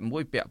នុក្រឹត្យមួ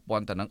យពាក់ព័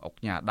ន្ធទៅនឹងអុក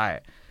ញ៉ាដែរ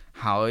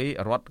ហើយ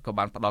រដ្ឋក៏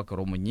បានផ្ដល់គោ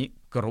រម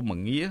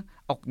ងារ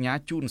អុកញ៉ា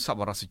ជូនសប្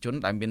បុរសជន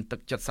ដែលមានទឹក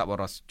ចិត្តសប្បុ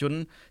រសជន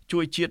ជួ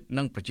យជាតិ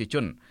និងប្រជាជ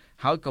ន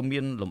ហើយក៏មា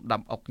នលំដា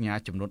ប់អុកញ៉ា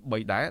ចំនួន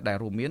3ដែរដែល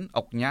រួមមាន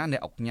អុកញ៉ាអ្ន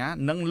កអុកញ៉ា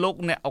និងលោក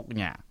អ្នកអុក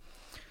ញ៉ា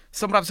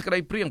សម្រាប់សេចក្តី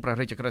ព្រៀងព្រះ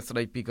រាជក្រឹត្យស្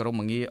តីពីគោរ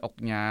មងារអុក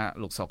ញ៉ា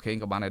លោកសខេង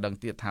ក៏បានឲ្យដឹង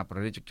ទៀតថាព្រះ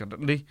រាជក្រឹត្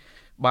យនេះ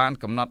បាន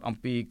កំណត់អំ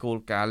ពីគោល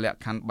ការណ៍លក្ខ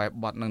ខណ្ឌបែប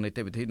បទនិងនី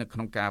តិវិធីនៅក្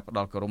នុងការផ្ដ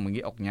ល់គោរម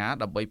ងារអុកញ៉ា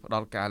ដើម្បីផ្ដ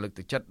ល់ការលើក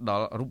ទឹកចិត្តដ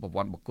ល់រូប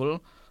វ័ណ្ណបុគ្គល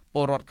ព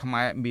លរដ្ឋខ្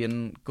មែរមាន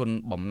គុណ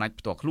បំណាច់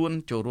ផ្ទាល់ខ្លួន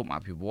ចូលរួមអ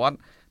ភិវឌ្ឍ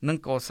និង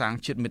កសាង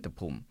ជាតិមាតុ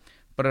ភូមិ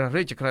ព្រះ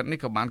រាជក្រឹត្យនេះ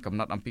ក៏បានកំ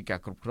ណត់អំពីការ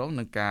គ្រប់គ្រង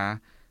និងការ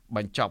ប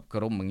ញ្ចប់គោ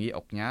រមងារ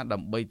អុកញ៉ាដើ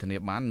ម្បីធានា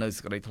បាននូវ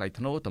សេចក្តីថ្លៃ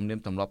ថ្នូរទំនៀម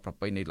ទម្លាប់ប្រ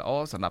ពៃណីល្អ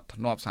សម្រាប់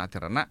ធ្នាប់សាធា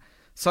រណៈ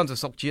សន្តិ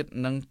សុខជាតិ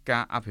និងកា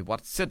រអភិវឌ្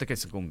ឍសេដ្ឋកិច្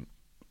ចសង្គម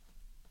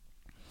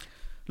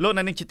លោក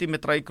អ្នកនាងជាទីមេ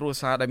ត្រីគ្រួ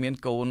សារដែលមាន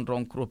កូនរ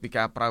ងគ្រោះពី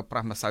ការប្រើប្រា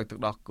ស់ម្សៅទឹក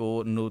ដោះគោ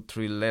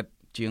Nutrilett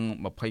ជាង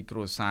20គ្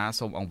រួសារ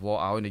សូមអង្វរ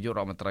ឲ្យនាយករ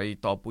ដ្ឋមន្ត្រី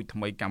តពូជថ្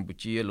មីកម្ពុ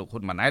ជាលោកហ៊ុ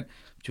នម៉ាណែត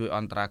ជួយអ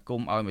ន្តរាគ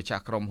មន៍ឲ្យម្ចា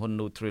ស់ក្រុមហ៊ុន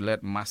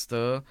Nutrilett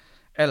Master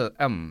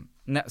LM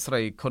អ្នកស្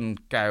រីខុន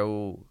កែវ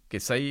កេ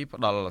សី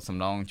ផ្ដល់សំ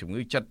ណងជំ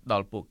ងឺចិត្តដ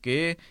ល់ពួកគេ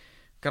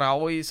ក្រោ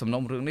យសំ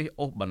ណុំរឿងនេះ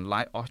អូសបន្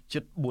លាយអស់ជិ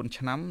ត4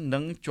ឆ្នាំនិ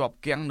ងជាប់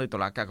គាំងនៅតុ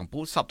លាការកំពូ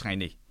លសប្តាហ៍ថ្ងៃ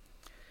នេះ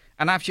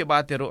អាណាព្យាបា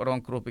លទារករង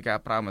គ្រោះពីការ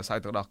ប្រើម្សៅ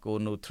ទឹកដោះគោ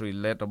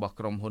Nutrilett របស់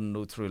ក្រុមហ៊ុន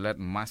Nutrilett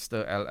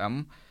Master LM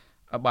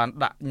បាន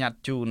ដាក់ញត្តិ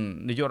ជូន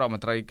នាយករដ្ឋម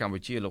ន្ត្រីកម្ពុ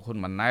ជាលោកហ៊ុន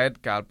ម៉ាណែត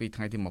កាលពីថ្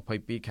ងៃទី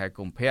22ខែ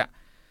កុម្ភៈ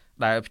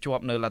ដែលភ្ជា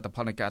ប់នៅលទ្ធផ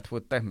លនៃការធ្វើ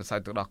តេស្តម្សៅ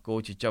ទឹកដោះគោ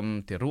ចិញ្ចឹម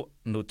ទារក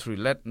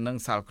Nutrilett និង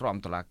សាលក្រម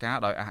តុលាការ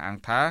ដោយអះអាង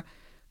ថា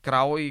ក្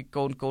រោយ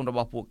កូនរប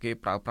ស់ពួកគេ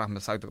ប្រើប្រាស់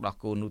ម្សៅទឹកដោះ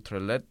គោ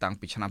Nutrilett តាំង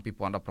ពីឆ្នាំ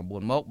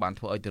2019មកបាន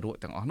ធ្វើឲ្យទារក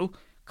ទាំងអស់នោះ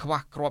ខ្វះ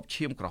គ្រាប់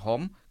ឈាមក្រហ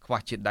មខ្វះ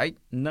ជាតិដែក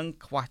និង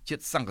ខ្វះជា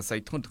តិសង្កសី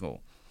ធ្ងន់ធ្ងរ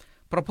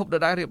ប្រភពដ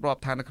ដែលរៀបរា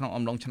ប់ថានៅក្នុង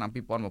អំឡុងឆ្នាំ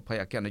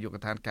2020អគ្គនាយក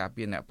ដ្ឋានការ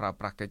ពារអ្នកប្រើ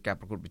ប្រាស់កិច្ចការ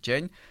ប្រកួតប្រជែ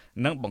ង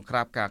និងបង្ក្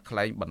រាបការក្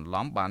លែងបន្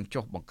លំបាន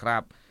ចុះបង្ក្រា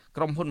ប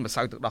ក្រុមហ៊ុនម្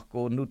សៅទឹកដោះ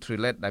គោ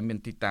Nutrilett ដែលមាន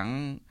ទីតាំង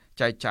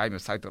ចែកចាយ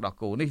ម្សៅទឹកដោះ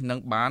គោនេះនិង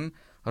បាន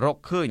រក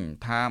ឃើញ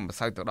ថាម្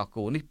សៅទឹកដោះ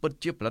គោនេះពិត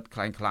ជាផលិតค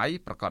ล้ายៗ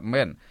ប្រកប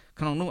មែន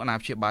ក្នុងនោះអាណា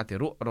ព្យាបាលទា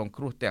រករង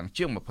គ្រោះទាំង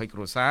ជាង20គ្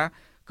រួសារ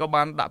ក៏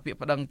បានដាក់ពាក្យ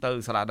ប្តឹងទៅ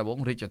សាលាដំបង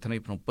រាជធានី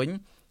ភ្នំពេញ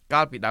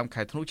កាលពីដើម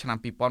ខែធ្នូឆ្នាំ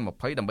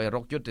2020ដើម្បីរ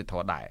កយុត្តិធ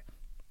ម៌ដែរ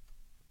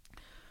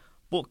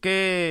ពួកគេ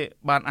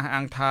បានអះ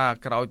អាងថា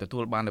ក្រោយទទួ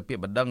លបាននូវពាក្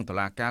យបណ្ដឹងតុ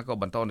លាការក៏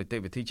បន្តនីតិ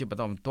វិធីជាបន្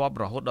តបន្ទាប់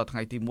រហូតដល់ថ្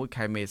ងៃទី1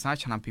ខែមេសា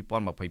ឆ្នាំ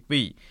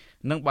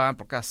2022និងបាន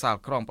ប្រកាសសាល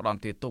ក្រមផ្ដ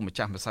ន្ទាទោសម្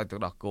ចាស់ម្សៅទឹក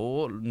ដោះគោ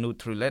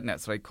Nutrilett អ្នក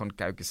ស្រីខុន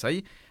កែវកេសី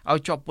ឲ្យ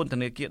ជាប់ពន្ធ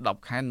នាគារ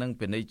10ខែនិង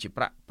ពិន័យជា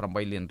ប្រាក់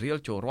8លានរៀល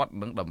ចូលរដ្ឋ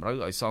និងតម្រូវ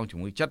ឲ្យសងជំ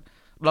ងឺចិត្ត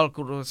ដល់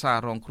គ្រួសារ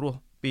រងគ្រោះ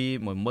ពី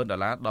$10,000ដ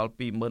ល់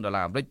$20,000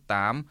អាមេរិក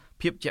តាម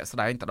ភាពជាក់ស្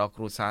ដែងទៅដល់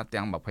គ្រួសារ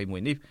ទាំង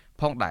21នេះ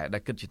ផងដែរដែ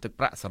លគិតជាទឹក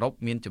ប្រាក់សរុប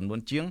មានចំនួន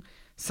ជាង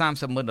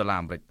$30,000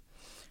អាមេរិក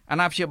អា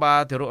ណាព្យាបាល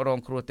ទារករង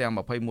គ្រោះទាំង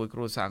21គ្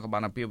រួសារក៏បា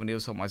នអំពាវនាវ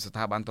សូមឲ្យស្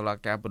ថាប័នតុលា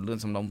ការពន្យា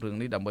សំណុំរឿង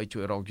នេះដើម្បីជួ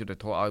យរកយុត្តិ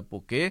ធម៌ឲ្យពួ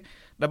កគេ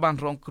ដែលបាន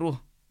រងគ្រោះ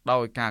ដោ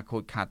យការខូ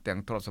ចខាតទាំង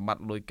ទ្រព្យសម្បត្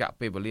តិលុយកាក់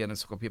ពេលវេលានិង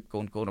សុខភាព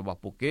កូនរបស់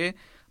ពួកគេ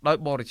ដោយ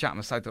បរិច្ចាគ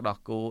ម្សៅទឹកដោះ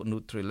គោ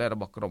Nutrilett រ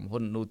បស់ក្រុមហ៊ុ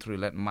ន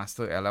Nutrilett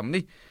Master LM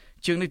នេះ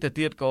ជាងនេះទៅ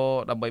ទៀតក៏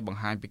ដើម្បីបង្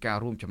ហាញពីការ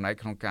រួមចំណែក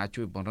ក្នុងការ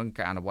ជួយពង្រឹង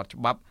ការអនុវត្ត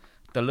ច្បាប់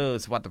ទៅលើ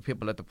សុវត្ថិភាព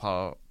ផលិតផល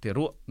ទារ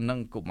កនិង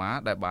កុមារ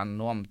ដែលបាន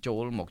នាំចូ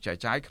លមកចែក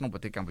ចាយក្នុងប្រ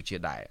ទេសកម្ពុជា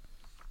ដែរ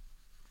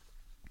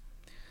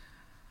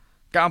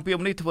ការអំពាវ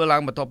នាវនេះធ្វើឡើ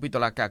ងបន្ទាប់ពីតុ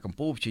លាការកំ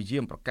ពូលព្យាយា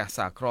មប្រកាស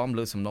សាលក្រម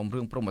លើសំណុំ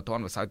រឿងព្រហ្មទ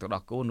ណ្ឌម្សៅទឹក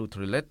ដោះគោ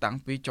Nutrilett តាំង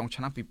ពីចុងឆ្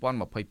នាំ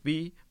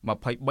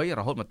2022-23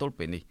រហូតមកទល់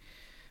ពេលនេះ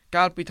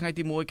កាលពីថ្ងៃ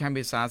ទី1ខែ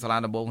មេសាសាលា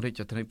ដំបងរា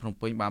ជធានីភ្នំ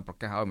ពេញបានប្រ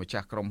កាសឲ្យម្ចា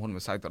ស់ក្រុមហ៊ុន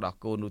វិស័យទឹកដោះ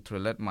គោ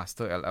Nutrilett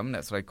Master LM អ្ន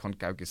កស្រីខុន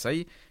កែវកិសី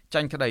ចា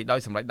ញ់ក្តីដោយ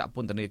សម្រេចដាក់ព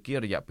ន្ធនាគារ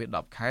រយៈពេល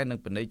10ខែនិង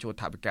ពិន័យជួល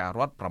ថវិការ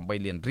ដ្ឋ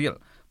8លានរៀល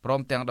ព្រ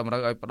មទាំងតម្រូ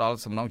វឲ្យផ្ដល់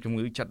សំណងជំ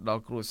ងឺចិត្តដ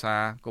ល់គ្រួសា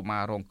រកុមា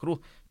ររងគ្រោះ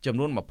ចំ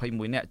នួន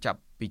21នាក់ចាប់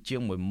ពីជា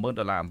ង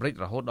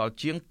$10,000រហូតដល់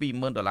ជាង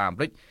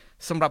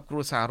$20,000សម្រាប់គ្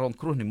រួសាររង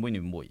គ្រោះនី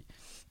មួយៗ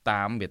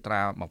តាមមាត្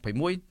រា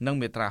21និង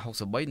មាត្រា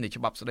63នៃ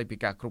ច្បាប់ស្តីពី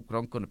ការគ្រប់គ្រ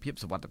ងគុណភាព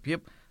សុវត្ថិភាព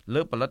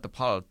លើផលិតផ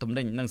លទំ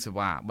និញនិងសេ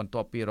វាបន្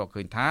ទាប់ពីរក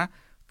ឃើញថា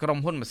ក្រុម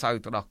ហ៊ុនម្សៅ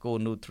ទឹកដោះគោ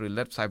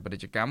Nutrilett ផ្សាយពាណិ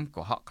ជ្ជកម្ម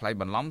កុហកក្លែង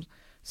បន្លំ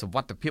សុវ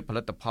ត្ថិភាពផ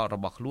លិតផលរ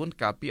បស់ខ្លួន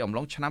កាលពីអំ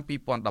ឡុងឆ្នាំ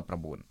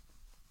2019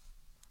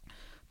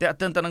តែក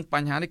ទៅនឹងប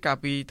ញ្ហានេះកាល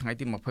ពីថ្ងៃ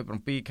ទី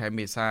27ខែ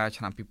មេសា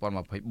ឆ្នាំ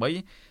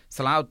2023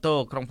សាលាអូតូ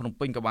ក្រុងភ្នំ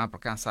ពេញក៏បានប្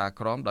រកាសសារ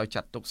ក្រមដោយ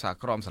ចាត់ទុកសារ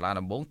ក្រមសាលា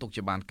ដំបងទុក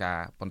ជាបានការ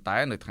ប៉ុន្តែ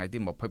នៅថ្ងៃទី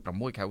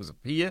26ខែឧស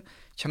ភា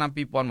ឆ្នាំ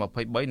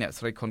2023អ្នក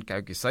ស្រីខុនកែ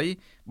វកិសី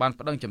បាន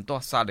ប្តឹងជំទា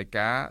ស់សាលដី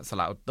កាសា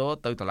លាអូតូ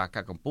ទៅតុលា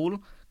ការកំពូល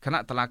គណៈ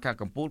តុលាការ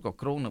កំពូលក៏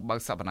គ្រងនឹងបើក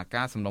សវនក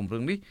ម្មសំណុំរឿ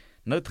ងនេះ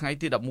នៅថ្ងៃ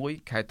ទី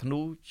11ខែធ្នូ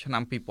ឆ្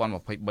នាំ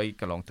2023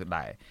កន្លងទៅ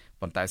ដែរ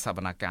ប៉ុន្តែសវ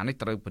នកម្មនេះ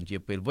ត្រូវពន្យា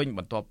ពេលវិញប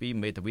ន្ទាប់ពី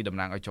មេធាវីតំ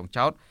ណាងឲ្យចុង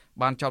ចោត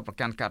បានចោទប្រ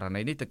កាន់ករ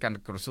ណីនេះទៅកាន់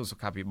ក្រសួងសុ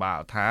ខាភិបាល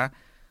ថា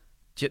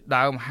ជា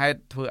ដើមហេតុ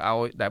ធ្វើឲ្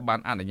យដែលបាន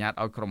អនុញ្ញាត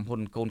ឲ្យក្រុមហ៊ុ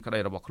នកូនក្តី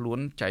របស់ខ្លួន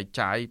ចែក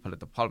ចាយផលិ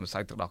តផលម្សៅ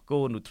ទឹកដោះគោ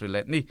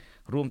Nutrilett នេះ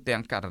រួមទាំ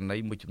ងករណី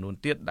មួយចំនួន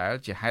ទៀតដែល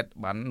ជាហេតុ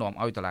បាននាំ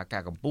ឲ្យតុលាកា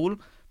រកំពូល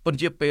ពន្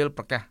យាពេល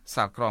ប្រកាស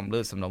សាលក្រមលើ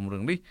សំណុំរឿ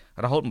ងនេះ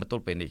រហូតមកទ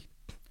ល់ពេលនេះ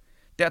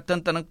តែកទៅ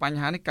នឹងបញ្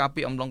ហានេះកាល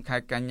ពីអំឡុងខែ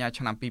កញ្ញា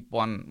ឆ្នាំ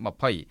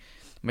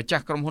2020ម្ចា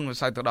ស់ក្រុមហ៊ុនវិ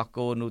ស័យទឹកដោះ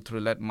គោ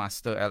Nutrilett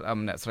Master LM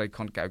អ្នកស្រី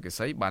ខុនកែវកិ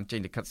សីបានចេញ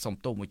លិខិតសុំ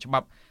ទោសមួយច្បា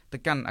ប់ទៅ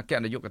កាន់អគ្គ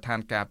នាយកដ្ឋាន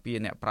ការពារ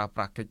អ្នកប្រើប្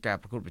រាស់កិច្ចការ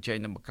ប្រកួតប្រជែង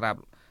និងបង្ក្រាប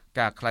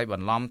ការក្លែងប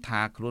ន្លំ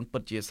ថាខ្លួនពិ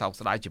តជាសោក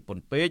ស្ដាយជាព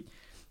ន់ពេក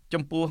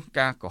ចំពោះ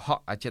ការកុហក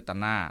អចេត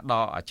នាដ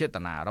ល់អចេត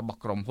នារបស់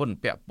ក្រុមហ៊ុន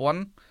ពាក់ព័ន្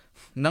ធ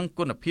និង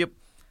គុណភាព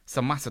ស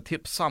មាសធា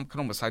តុផ្សំក្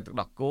នុងវិស័យទឹក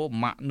ដោះគោ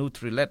Mac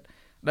Nutrilett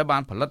ដែលបា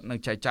នផលិតនិង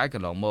ចែកចាយក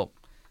ន្លងមក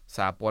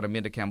សារព័ត៌មា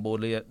ននៅ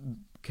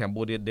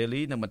Cambodia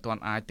Daily នៅមិនទា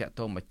ន់អាចតាក់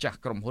ទងម្ចាស់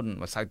ក្រុមហ៊ុន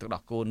ម្សៅទឹក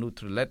ដោះគោ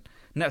Nutrilett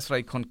អ្នកស្រី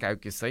ខុនកែវ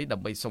កិសីដើ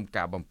ម្បីសុំ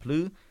ការបំភ្លឺ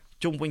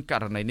ជុំវិញក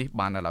រណីនេះ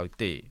បាននៅឡើយ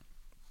ទេ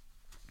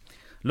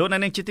លោកអ្ន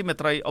កនាងជាទីមេ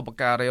ត្រីឧប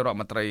ការីរដ្ឋ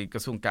មន្ត្រីក្រ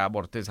សួងការប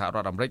រទេសសហរ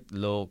ដ្ឋអាមេរិក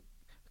លោក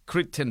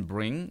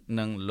Crittenbrink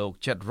និងលោក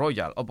Chet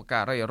Royal ឧបកា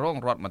រីរង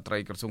រដ្ឋមន្ត្រី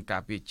ក្រសួងកា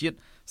រពារជាតិ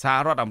សហ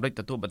រដ្ឋអាមេរិក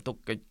ទទួលបន្ទុក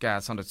កិច្ចការ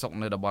សន្តិសុខ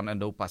នៅតំបន់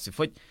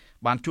Indo-Pacific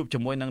បានជួបជា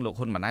មួយនឹងលោក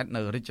ហ៊ុនម៉ាណែត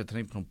នៅរាជធា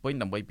នីភ្នំពេញ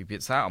ដើម្បីពិភា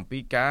ក្សាអំពី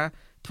ការ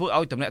ធ្វើ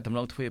ឲ្យទំនាក់ទំន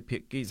ងទ្វេភា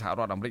គីសហរ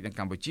ដ្ឋអាមេរិកនិង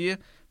កម្ពុជា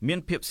មាន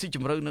ភាពស៊ីជ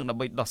ម្រៅនិងដើ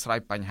ម្បីដោះស្រាយ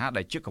បញ្ហា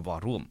ដែលជាកង្វ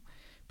ល់រួម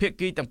ភា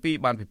គីទាំងពីរ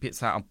បានពិភាក្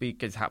សាអំពី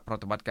កិច្ចសហប្រ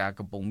តិបត្តិការ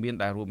កំពុងមាន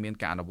ដែលរួមមាន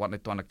ការអនុវត្តនៃ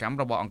ទណ្ឌកម្ម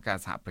របស់អង្គការ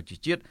សហប្រជា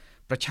ជាតិ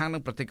ប្រឆាំងនឹ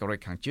ងប្រទេសកូរ៉េ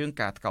ខាងជើង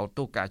ការថ្កោល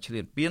ទោសការឈ្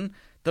លានពាន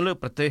ទៅលើ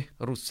ប្រទេស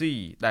រុស្ស៊ី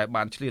ដែល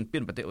បានឈ្លានពា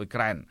នប្រទេសអ៊ុយ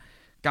ក្រែន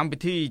កម្មវិ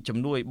ធីជំ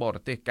នួយបរ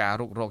ទេសការ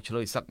រុករកឆ្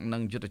លើយសឹកនិ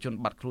ងយុទ្ធជន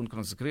បាត់ខ្លួនក្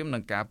នុងសង្គ្រាមនិ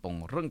ងការពង្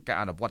រឹងការ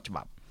អនុវត្តច្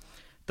បាប់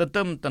ទន្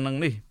ទឹមទៅនឹង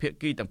នេះភា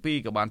គីទាំងពីរ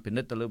ក៏បានពិ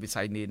និត្យទៅលើវិ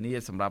ស័យនានា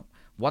សម្រាប់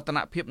វឌ្ឍន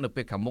ភាពនៅ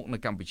ពេលខាងមុខនៅ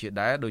កម្ពុជា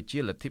ដែរដូចជា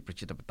លទ្ធិប្រ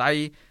ជាធិបតេយ្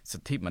យសិ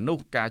ទ្ធិមនុស្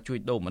សការជួញ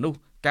ដូរមនុស្ស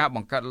ការប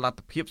ង្កើតលទ្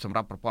ធភាពសម្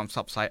រាប់ប្រព័ន្ធផ្ស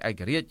ព្វផ្សាយឯ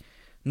ករាជ្យ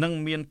និង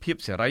មានភាព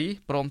សេរី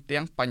ព្រម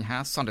ទាំងបញ្ហា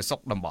សន្តិសុ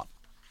ខតំបន់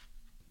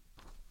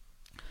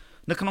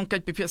នៅក្នុងកិ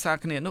ច្ចពិភាក្សា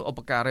គ្នានោះឧប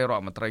ការីរដ្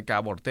ឋមន្ត្រីកា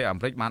របរទេសអា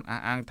មេរិកបានអះ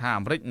អាងថា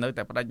អាមេរិកនៅ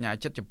តែបដិញ្ញា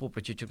ចិត្តចំពោះប្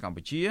រជាជនកម្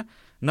ពុជា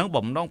និង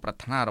បំណងប្រា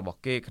ថ្នារបស់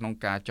គេក្នុង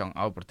ការចង់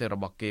ឲ្យប្រទេសរ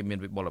បស់គេមាន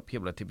វិបុលភាព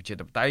លទ្ធិប្រជា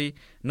ធិបតេយ្យ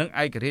និង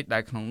ឯករាជ្យដែ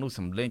លក្នុងនោះស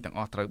ម្លេងទាំងអ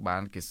ស់ត្រូវបា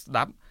នគេស្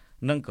ដាប់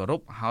និងគោរ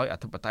ពហើយអ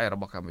ធិបតេយ្យរ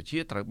បស់កម្ពុជា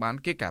ត្រូវបាន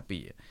គេការ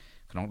ពារ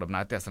ក្នុងដំ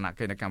ណើរទស្សន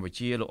កិច្ចនៅកម្ពុ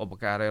ជាលោកឧប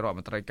ការីរដ្ឋម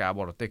ន្ត្រីការ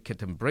បរទេស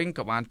Crittenbrink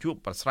ក៏បានជួប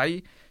ប្រស្រ័យ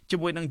ជា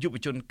មួយនឹងយុវ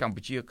ជនកម្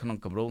ពុជាក្នុង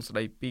គម្រោងស្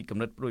ដីពីគំ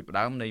និតផ្ដួចផ្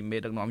ដើមនៃមេ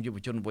ដឹកនាំយុវ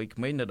ជនវ័យក្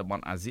មេងនៅតំប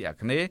ន់អាស៊ីអា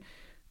គ្នេយ៍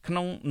ក្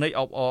នុងនៃ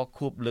អបអរ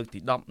ខួបលើកទី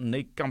10នៃ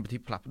កម្មវិធី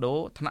ផ្លាស់ប្ដូរ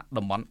ថ្នាក់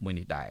តំបន់មួយ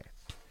នេះដែរ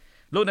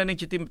លោកអ្នកនាង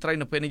ជាទីមេត្រី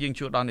នៅពេលនេះយើង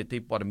ជួបដល់នីតិ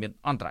ព័ត៌មាន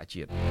អន្តរ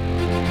ជាតិ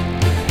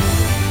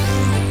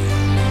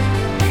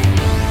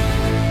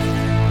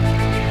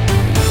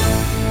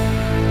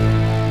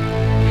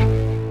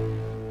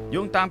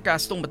យោងតាមការ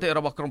ស្ទង់មតិរ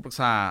បស់ក្រុមប្រឹក្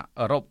សា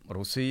អឺរ៉ុប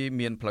រុស្ស៊ី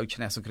មានផ្លូវឈ្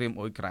នះសង្គ្រាម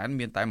អ៊ុយក្រែន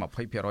មានតែ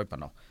 20% ប៉ុ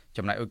ណ្ណោះ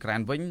ចំណែកអ៊ុយក្រែន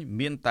វិញ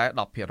មានតែ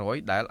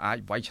 10% ដែលអាច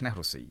វាយឈ្នះ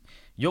រុស្ស៊ី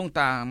យោង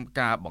តាម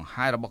ការបង្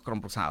ហាញរបស់ក្រុម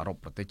ប្រឹក្សាអឺរ៉ុប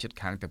ប្រទេសជិត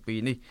ខាងទាំងពីរ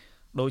នេះ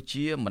ដូច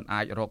ជាមិន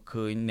អាចរក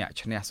ឃើញអ្នក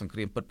ឈ្នះសង្គ្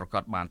រាមពិតប្រាក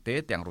ដបានទេ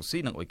ទាំងរុស្ស៊ី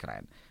និងអ៊ុយក្រែ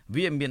ន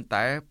វាមាន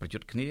តែប្រយុ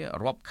ទ្ធគ្នា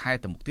រាប់ខែ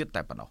ទៅមុខទៀត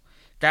តែប៉ុណ្ណោះ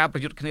ការប្រ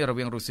យុទ្ធគ្នារ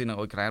វាងរុស្ស៊ីនិង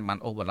អ៊ុយក្រែនបាន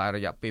អូសបន្លាយរ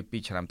យៈពេល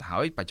2ឆ្នាំទៅហើ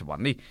យបច្ចុប្ប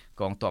ន្ននេះ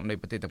កងទ័ពនៃ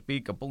ប្រទេសទាំងពីរ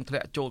កំពុងធ្លា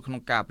ក់ចូលក្នុ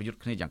ងការប្រយុទ្ធ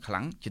គ្នាយ៉ាងខ្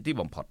លាំងជាទី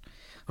បំផុត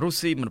រុស្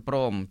ស៊ីមិនព្រ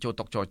មចូល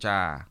តុចរចា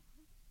ឯ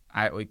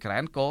អ៊ុយក្រែ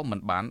នក៏មិន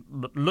បាន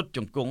លុតជ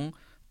ង្គង់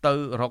ទៅ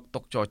រកតុ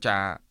ចរចា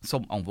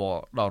សុំអង្វរ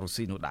ដល់រុស្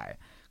ស៊ីនោះដែរ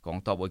កង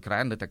ទ័ពអ៊ុយក្រែ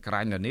ននៅតែក្រា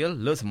ញនានា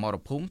លើសមរ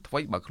ភូមិថ្មី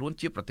បើខ្លួន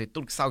ជាប្រទេស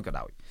ទុនខ្សោយក៏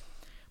ដោយ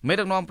មេ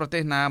ដឹកនាំប្រទេ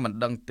សណាមិន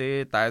ដឹងទេ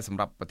តែសម្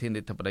រាប់ប្រធា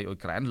នាធិបតីអ៊ុយ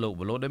ក្រែនលោក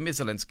Volodymyr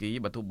Zelensky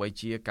បើទោះបី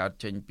ជាកើត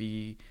ចេញពី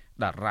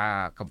តារា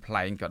កំ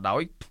pl ែងក៏ដោ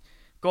យ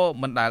ក៏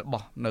មិនដែល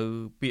បោះនៅ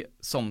ពាក្យ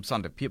សុំស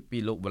ន្តិភាពពី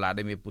លោក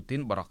Vladimir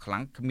Putin បរិះខ្លាំ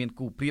ងគ្មាន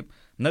គូប្រៀប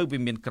នៅវិ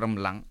មានក្រំ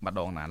ឡាំងម្ដ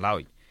ងណាឡើ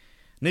យ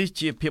នេះ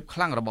ជាភាពខ្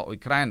លាំងរបស់អ៊ុយ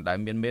ក្រែនដែល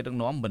មានមេដឹក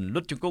នាំមិន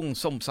លុតជង្គង់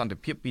សុំសន្តិ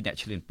ភាពពីអ្នក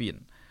ឈ្លានពាន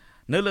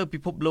នៅលើពិ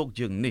ភពលោក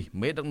យើងនេះ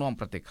មេដឹកនាំ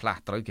ប្រទេសខ្លះ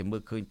ត្រូវគេមើ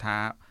លឃើញថា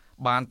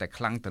បានតែ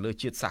ខ្លាំងទៅលើ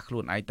ជាតិសាសន៍ខ្លួ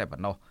នឯងតែប៉ុ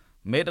ណ្ណោះ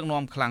មេដឹក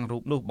នាំខ្លាំងរូ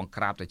បនោះបង្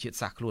ក្រាបតែជាតិ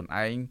សាសន៍ខ្លួន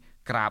ឯង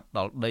ក្រាបដ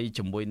ល់ដី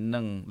ជាមួយ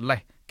នឹងលេ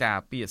សការ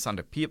ពារសន្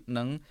តិភាព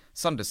និង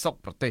សន្តិសុខ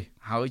ប្រទេស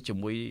ហើយជា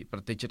មួយប្រ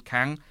ទេសជិត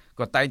ខាង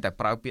ក៏តែងតែ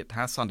ប្រើពាក្យ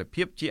ថាសន្តិ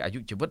ភាពជាអាយុ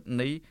ជីវិត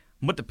នៃ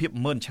មិត្តភាព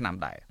ម៉ឺនឆ្នាំ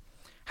ដែរ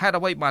ហេតុ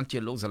អ្វីបានជា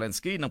លោក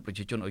Zelensky និងប្រ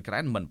ជាជនអ៊ុយក្រែ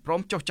នមិនព្រ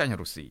មចុះចាញ់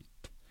រុស្ស៊ី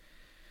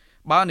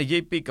បើនិយា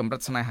យពីកម្រិ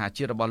តស្នេហា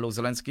ជាតិរបស់លោក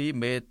Zelensky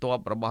មេត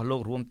បរបស់លោ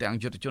ករួមទាំង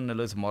យុទ្ធជននៅ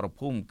លើសមរ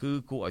ភូមិគឺ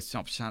គួរឲ្យស្ញ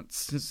ប់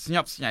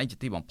ស្ញែងជា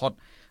ទីបំផុត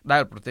ដែ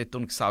លប្រទេសទុ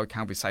នខ្សោយ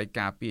ខាងវិស័យ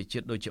ការពារជា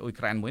តិដូចជាអ៊ុយ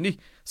ក្រែនមួយនេះ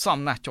សម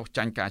ណាស់ចុះ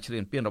ចាញ់ការឈ្លា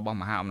នពានរបស់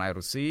មហាអំណាច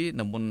រុស្ស៊ី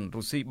នៅមុន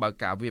រុស្ស៊ីបើក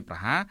ការវាយប្រ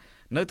ហារ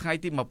នៅថ្ងៃ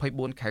ទី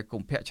24ខែកុ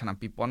ម្ភៈឆ្នាំ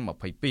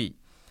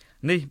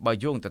2022នេះបើ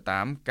យោងទៅ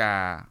តាមកា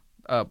រ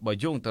បើ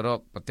យោងទៅរក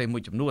ប្រទេសមួ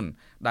យចំនួន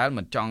ដែល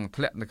មិនចង់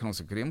ធ្លាក់នៅក្នុង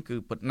សង្គ្រាមគឺ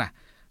ពិតណាស់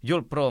យ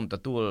ល់ព្រមទ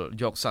ទួល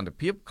យកសន្តិ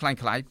ភាពคล้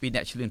ายៗពីអ្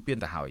នកឈ្លានពាន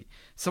ទៅហើយ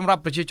សម្រា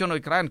ប់ប្រជាជនអ៊ុ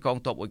យក្រែនកង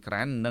ទ័ពអ៊ុយក្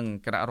រែននិង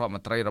គណៈរដ្ឋម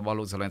ន្ត្រីរបស់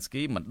លោក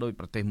Zelensky មិនដូច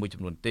ប្រទេសមួយ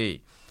ចំនួនទេ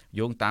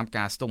យោងតាម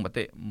ការស្ទង់ម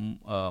តិ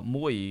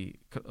មួយ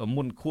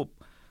មុនខួប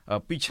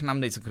2ឆ្នាំ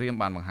នៃសង្គ្រាម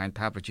បានបង្ហាញ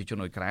ថាប្រជាជន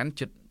អ៊ុយក្រែន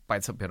ជិត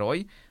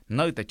 80%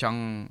 នៅតែច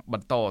ង់ប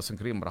ន្តសង្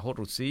គ្រាមរហូត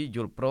រុស្ស៊ីយ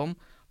ល់ព្រម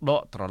ដ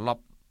កត្រឡ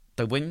ប់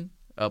ទៅវិញ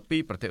ពី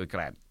ប្រទេសអ៊ុយ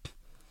ក្រែន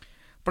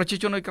ប្រជា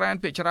ជនអ៊ុយក្រែន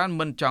ភាគច្រើន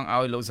មិនចង់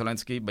ឲ្យលោក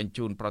Zelensky បញ្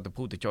ជូនប្រតិ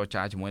ភូទៅចរ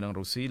ចាជាមួយនឹង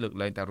រុស្ស៊ីលើក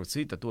លែងតែរុស្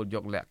ស៊ីទទួលយ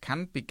កលក្ខខ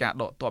ណ្ឌពីការ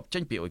ដកទ័ពចេ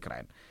ញពីអ៊ុយក្រែ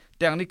ន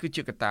ទាំងនេះគឺ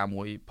ជាកត្តា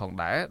មួយផង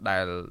ដែរដែ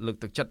លលើក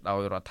ទឹកចិត្តឲ្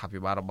យរដ្ឋាភិ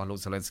បាលរបស់លោក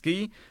Zelensky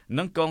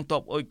និងកងទ័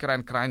ពអ៊ុយក្រែន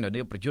ក្រែងនៅ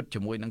នាប្រយុទ្ធជា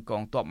មួយនឹងក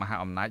ងទ័ពមហា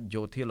អំណាច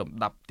យោធាលំ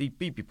ដាប់ទី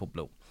2ពិភព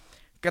លោក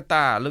កត្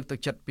តាលើកទឹក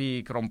ចិត្តពី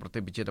ក្រមប្រទេ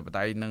សប្រជាធិប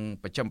តេយ្យនិង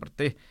បច្ចឹមប្រ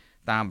ទេស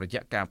តាមរ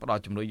យៈការផ្ត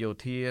ល់ជំនួយយោ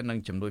ធានិង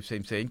ជំនួយផ្សេ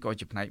ងៗក៏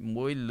ជាផ្នែក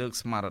មួយលើក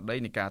ស្មារតី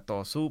នៃការត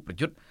ស៊ូប្រ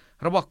យុទ្ធ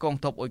របស់កង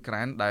ទ័ពអ៊ុយក្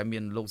រែនដែលមា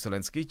នលោក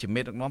Zelensky ជា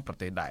មេដឹកនាំប្រ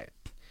ទេសដែរ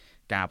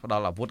ការផ្ដ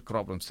ល់អាវុធគ្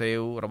រាប់រំសេវ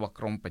របស់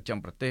ក្រមបច្ចឹម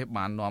ប្រទេស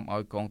បាននាំឲ្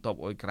យកងទ័ព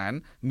អ៊ុយក្រែន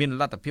មាន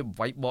លទ្ធភាព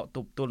វាយបកទ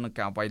ប់ទល់នឹង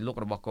ការវាយលុក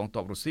របស់កងទ័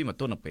ពរុស្ស៊ីមក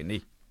ទល់នឹងពេល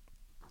នេះ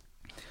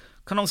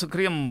ក្នុងសង្គ្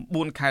រាម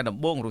4ខែដំ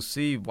បូងរុស្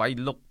ស៊ីវាយ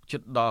លុកជិ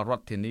តដល់រ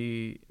ដ្ឋធានី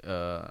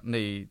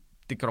នៃ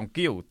ទីក្រុង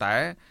គៀវតែ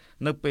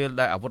នៅពេល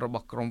ដែលអាវុធរប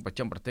ស់ក្រមបច្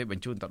ចឹមប្រទេសប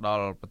ញ្ជូនទៅដ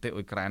ល់ប្រទេស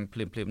អ៊ុយក្រែនភ្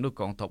លាមៗនោះ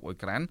កងទ័ពអ៊ុយ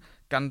ក្រែន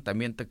កាន់តែ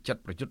មានទឹកចិត្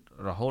តប្រយុទ្ធ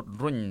រហូត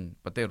រុញ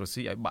ប្រទេសរុស្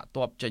ស៊ីឲ្យបាក់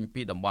ទ័ពចេញ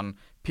ពីតំបន់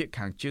ភាគ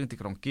ខាងជើងទី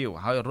ក្រុងគៀវ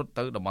ហើយរត់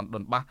ទៅតំបន់ដុ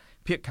នបាស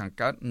ភាគខាង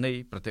កើតនៃ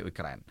ប្រទេសអ៊ុយ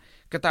ក្រែន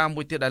កត្តា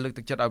មួយទៀតដែលលើក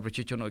ទឹកចិត្តឲ្យប្រ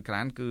ជាជនអ៊ុយក្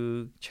រែនគឺ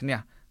ឈ្នះ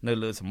នៅ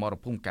លើសមរ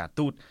ភូមិការ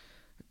ទូត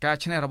ការ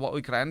ឈ្នះរបស់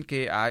អ៊ុយក្រែន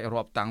គេអាច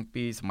រាប់តាំង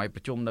ពីសម័យប្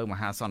រជុំនៅម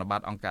ហាសន្និបា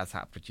តអង្គការសហ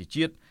ប្រជា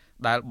ជាតិ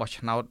ដែលបោះ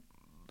ឆ្នោត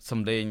ស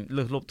ម្លេង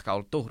លើសលប់ថ្កោល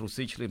ទោសរុស្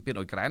ស៊ីឈ្លានពាន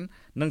អ៊ុយក្រែន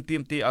និងទា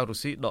មទារឲ្យរុ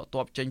ស្ស៊ីដក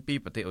ទ័ពចេញពី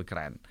ប្រទេសអ៊ុយក្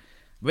រែន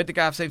វេទិ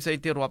កាផ្សេងៗ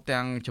ទៀតរាប់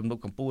ទាំងជំនុំ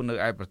កម្ពុជានៅ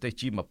ឯប្រទេស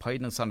G20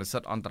 និងសន្និសី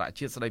ទអន្តរ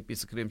ជាតិស្ដីពី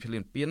សង្គ្រាមឈ្លា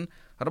នពាន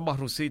របស់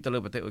រុស្ស៊ីទៅលើ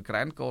ប្រទេសអ៊ុយក្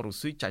រែនក៏រុ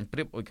ស្ស៊ីចាញ់ប្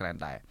រៀបអ៊ុយក្រែន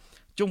ដែរ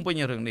ជុំវិញ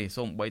រឿងនេះ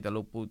សូម្បីតែ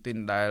លោកពូទីន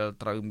ដែល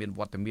ត្រូវមានវ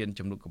ត្តមាន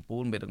ជំនុំកម្ពុ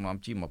ជាមេដឹកនាំ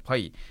G20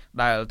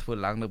 ដែលធ្វើ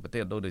ឡើងនៅប្រទេ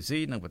សឥណ្ឌូនេស៊ី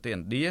និងប្រទេសឥ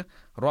ណ្ឌា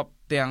រាប់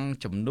ទាំង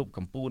ជំនុំក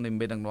ម្ពុជានៃ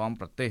មេដឹកនាំ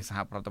ប្រទេសសហ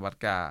ប្រតិបត្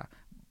តិការ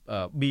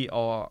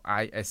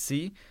BRISC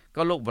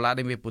ក៏លោក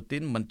Vladimir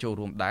Putin មិនចូល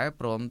រួមដែរ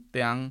ព្រម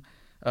ទាំង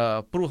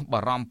ព្រោះបា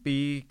រម្ភពី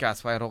ការ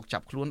ស្វែងរកចា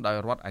ប់ខ្លួនដោយ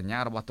រដ្ឋអាជ្ញា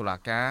របស់តុលា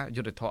ការ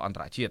យុត្តិធម៌អន្ត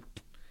រជាតិ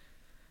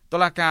តុ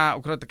លាការ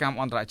អ ுக ្រិតកម្ម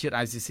អន្តរជាតិ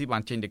ICC បា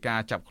នចេញដីកា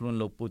ចាប់ខ្លួន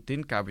លោក Putin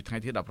កាលពីថ្ងៃ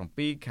ទី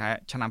17ខែ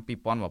ឆ្នាំ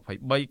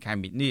2023ខែ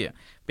មិនិនា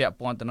ពាក់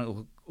ព័ន្ធទៅនឹង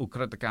អ ுக ្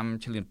រិតកម្ម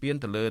ឈ្លានពាន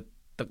ទៅលើ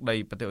ទឹកដី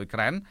ប្រទេសអ៊ុយក្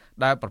រែន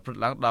ដែលប្រព្រឹត្ត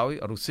ឡើងដោយ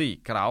រុស្ស៊ី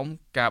ក្រោម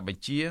ការប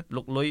ញ្ជា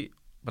លុកលុយ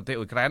ប្រទេស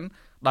អ៊ុយក្រែន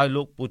ដោយ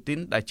លោក Putin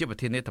ដែលជាប្រ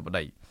ធានាធិប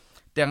តី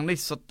ទាំងនេះ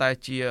សុទ្ធតែ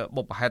ជា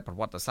បុព្វហេតុប្រ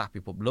វត្តិសាស្ត្រ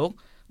ពិភពលោក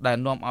ដែល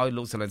នាំឲ្យ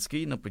លោក Zelensky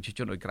និងប្រជាជ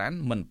នអ៊ុយក្រែន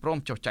មិនព្រម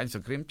ចុះចាញ់ស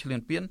ង្គ្រាមឈ្លា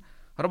នពាន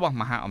របស់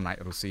មហាអំណាច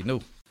រុស្ស៊ីនោះ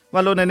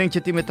បាទលោកអ្នកនាងជា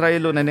ទីមេត្រី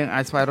លោកអ្នកនាង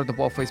អាចស្វែងរកទំ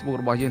ព័រ Facebook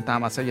របស់យើងតាម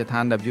អាសយដ្ឋា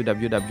ន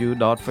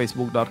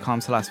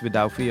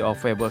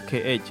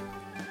www.facebook.com/withoutfearorfavourkh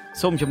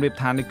សូមជម្រាប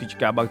ថានេះគឺជា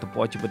ការបើកទំ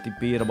ព័រជីវិតទី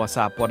2របស់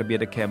សារព័ត៌មាន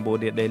The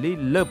Cambodia Daily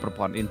លើប្រ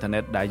ព័ន្ធអ៊ីនធឺណិ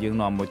តដែលយើង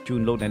នាំមកជូ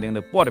នលោកអ្នកនាង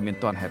នៅព័ត៌មាន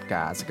ទាន់ហេតុ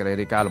ការណ៍សេចក្តី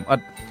រាយការណ៍លម្អិត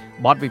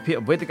បទវិភាគ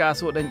វេទិកា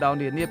សួរដេញដោល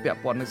នានាពាក់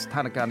ព័ន្ធនឹងស្ថា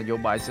នភាពនយោ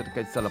បាយសេដ្ឋ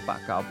កិច្ចសិល្បៈ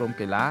ការអប់រំ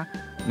កីឡា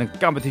និង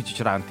កម្មវិធីជា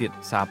ច្រើនទៀត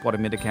សារព័ត៌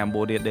មាន The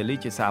Cambodia Daily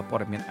ជាសារព័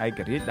ត៌មានឯក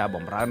រាជ្យដែលប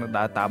ម្រើនៅ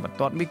ដើរតាមបន្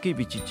ទាត់មីគី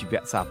វិជ្ជាជី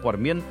វៈសារព័ត៌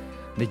មាន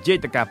និយាយ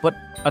ទៅការពិត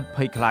ឥត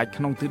ភ័យខ្លាច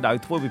ក្នុងទិសដៅ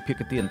ធ្វើវិភាគ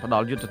ទានផ្ដា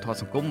ល់យុទ្ធធម៌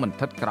សង្គមមិនស្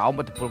ថិតក្រោម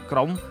ឥទ្ធិពលក្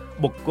រុម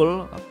បុគ្គល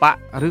បក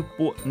ឬ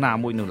ពួកណា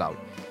មួយនោះឡើយ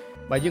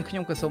បាទយើងខ្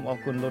ញុំក៏សូមអរ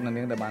គុណលោកអ្នក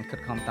នាងដែលបានខិត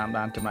ខំតាម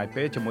ដានចំណាយ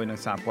ពេលជាមួយនឹង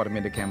សារព័ត៌មា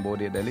ន The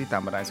Cambodia Daily តា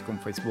មបណ្ដាញសង្គម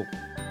Facebook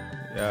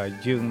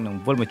យើងនឹង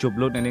វិលមកជួប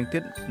លោកអ្នកនាងទៀ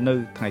តនៅ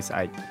ថ្ងៃស្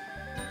អែក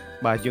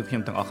បាទយើងខ្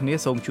ញុំទាំងអស់គ្នា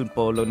សូមជូនព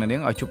រលោកអ្នកនា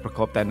ងឲ្យជួបប្រក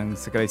បតែនឹង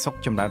សេចក្តីសុខ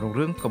ចម្រើនរុង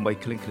រឿងកុំបី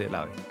ឃ្លៀងឃ្លាត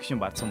ឡើយខ្ញុំ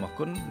បាទសូមអរ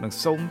គុណនិង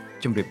សូម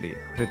ជម្រាបលា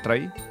រាត្រី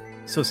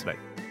សួស្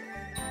តី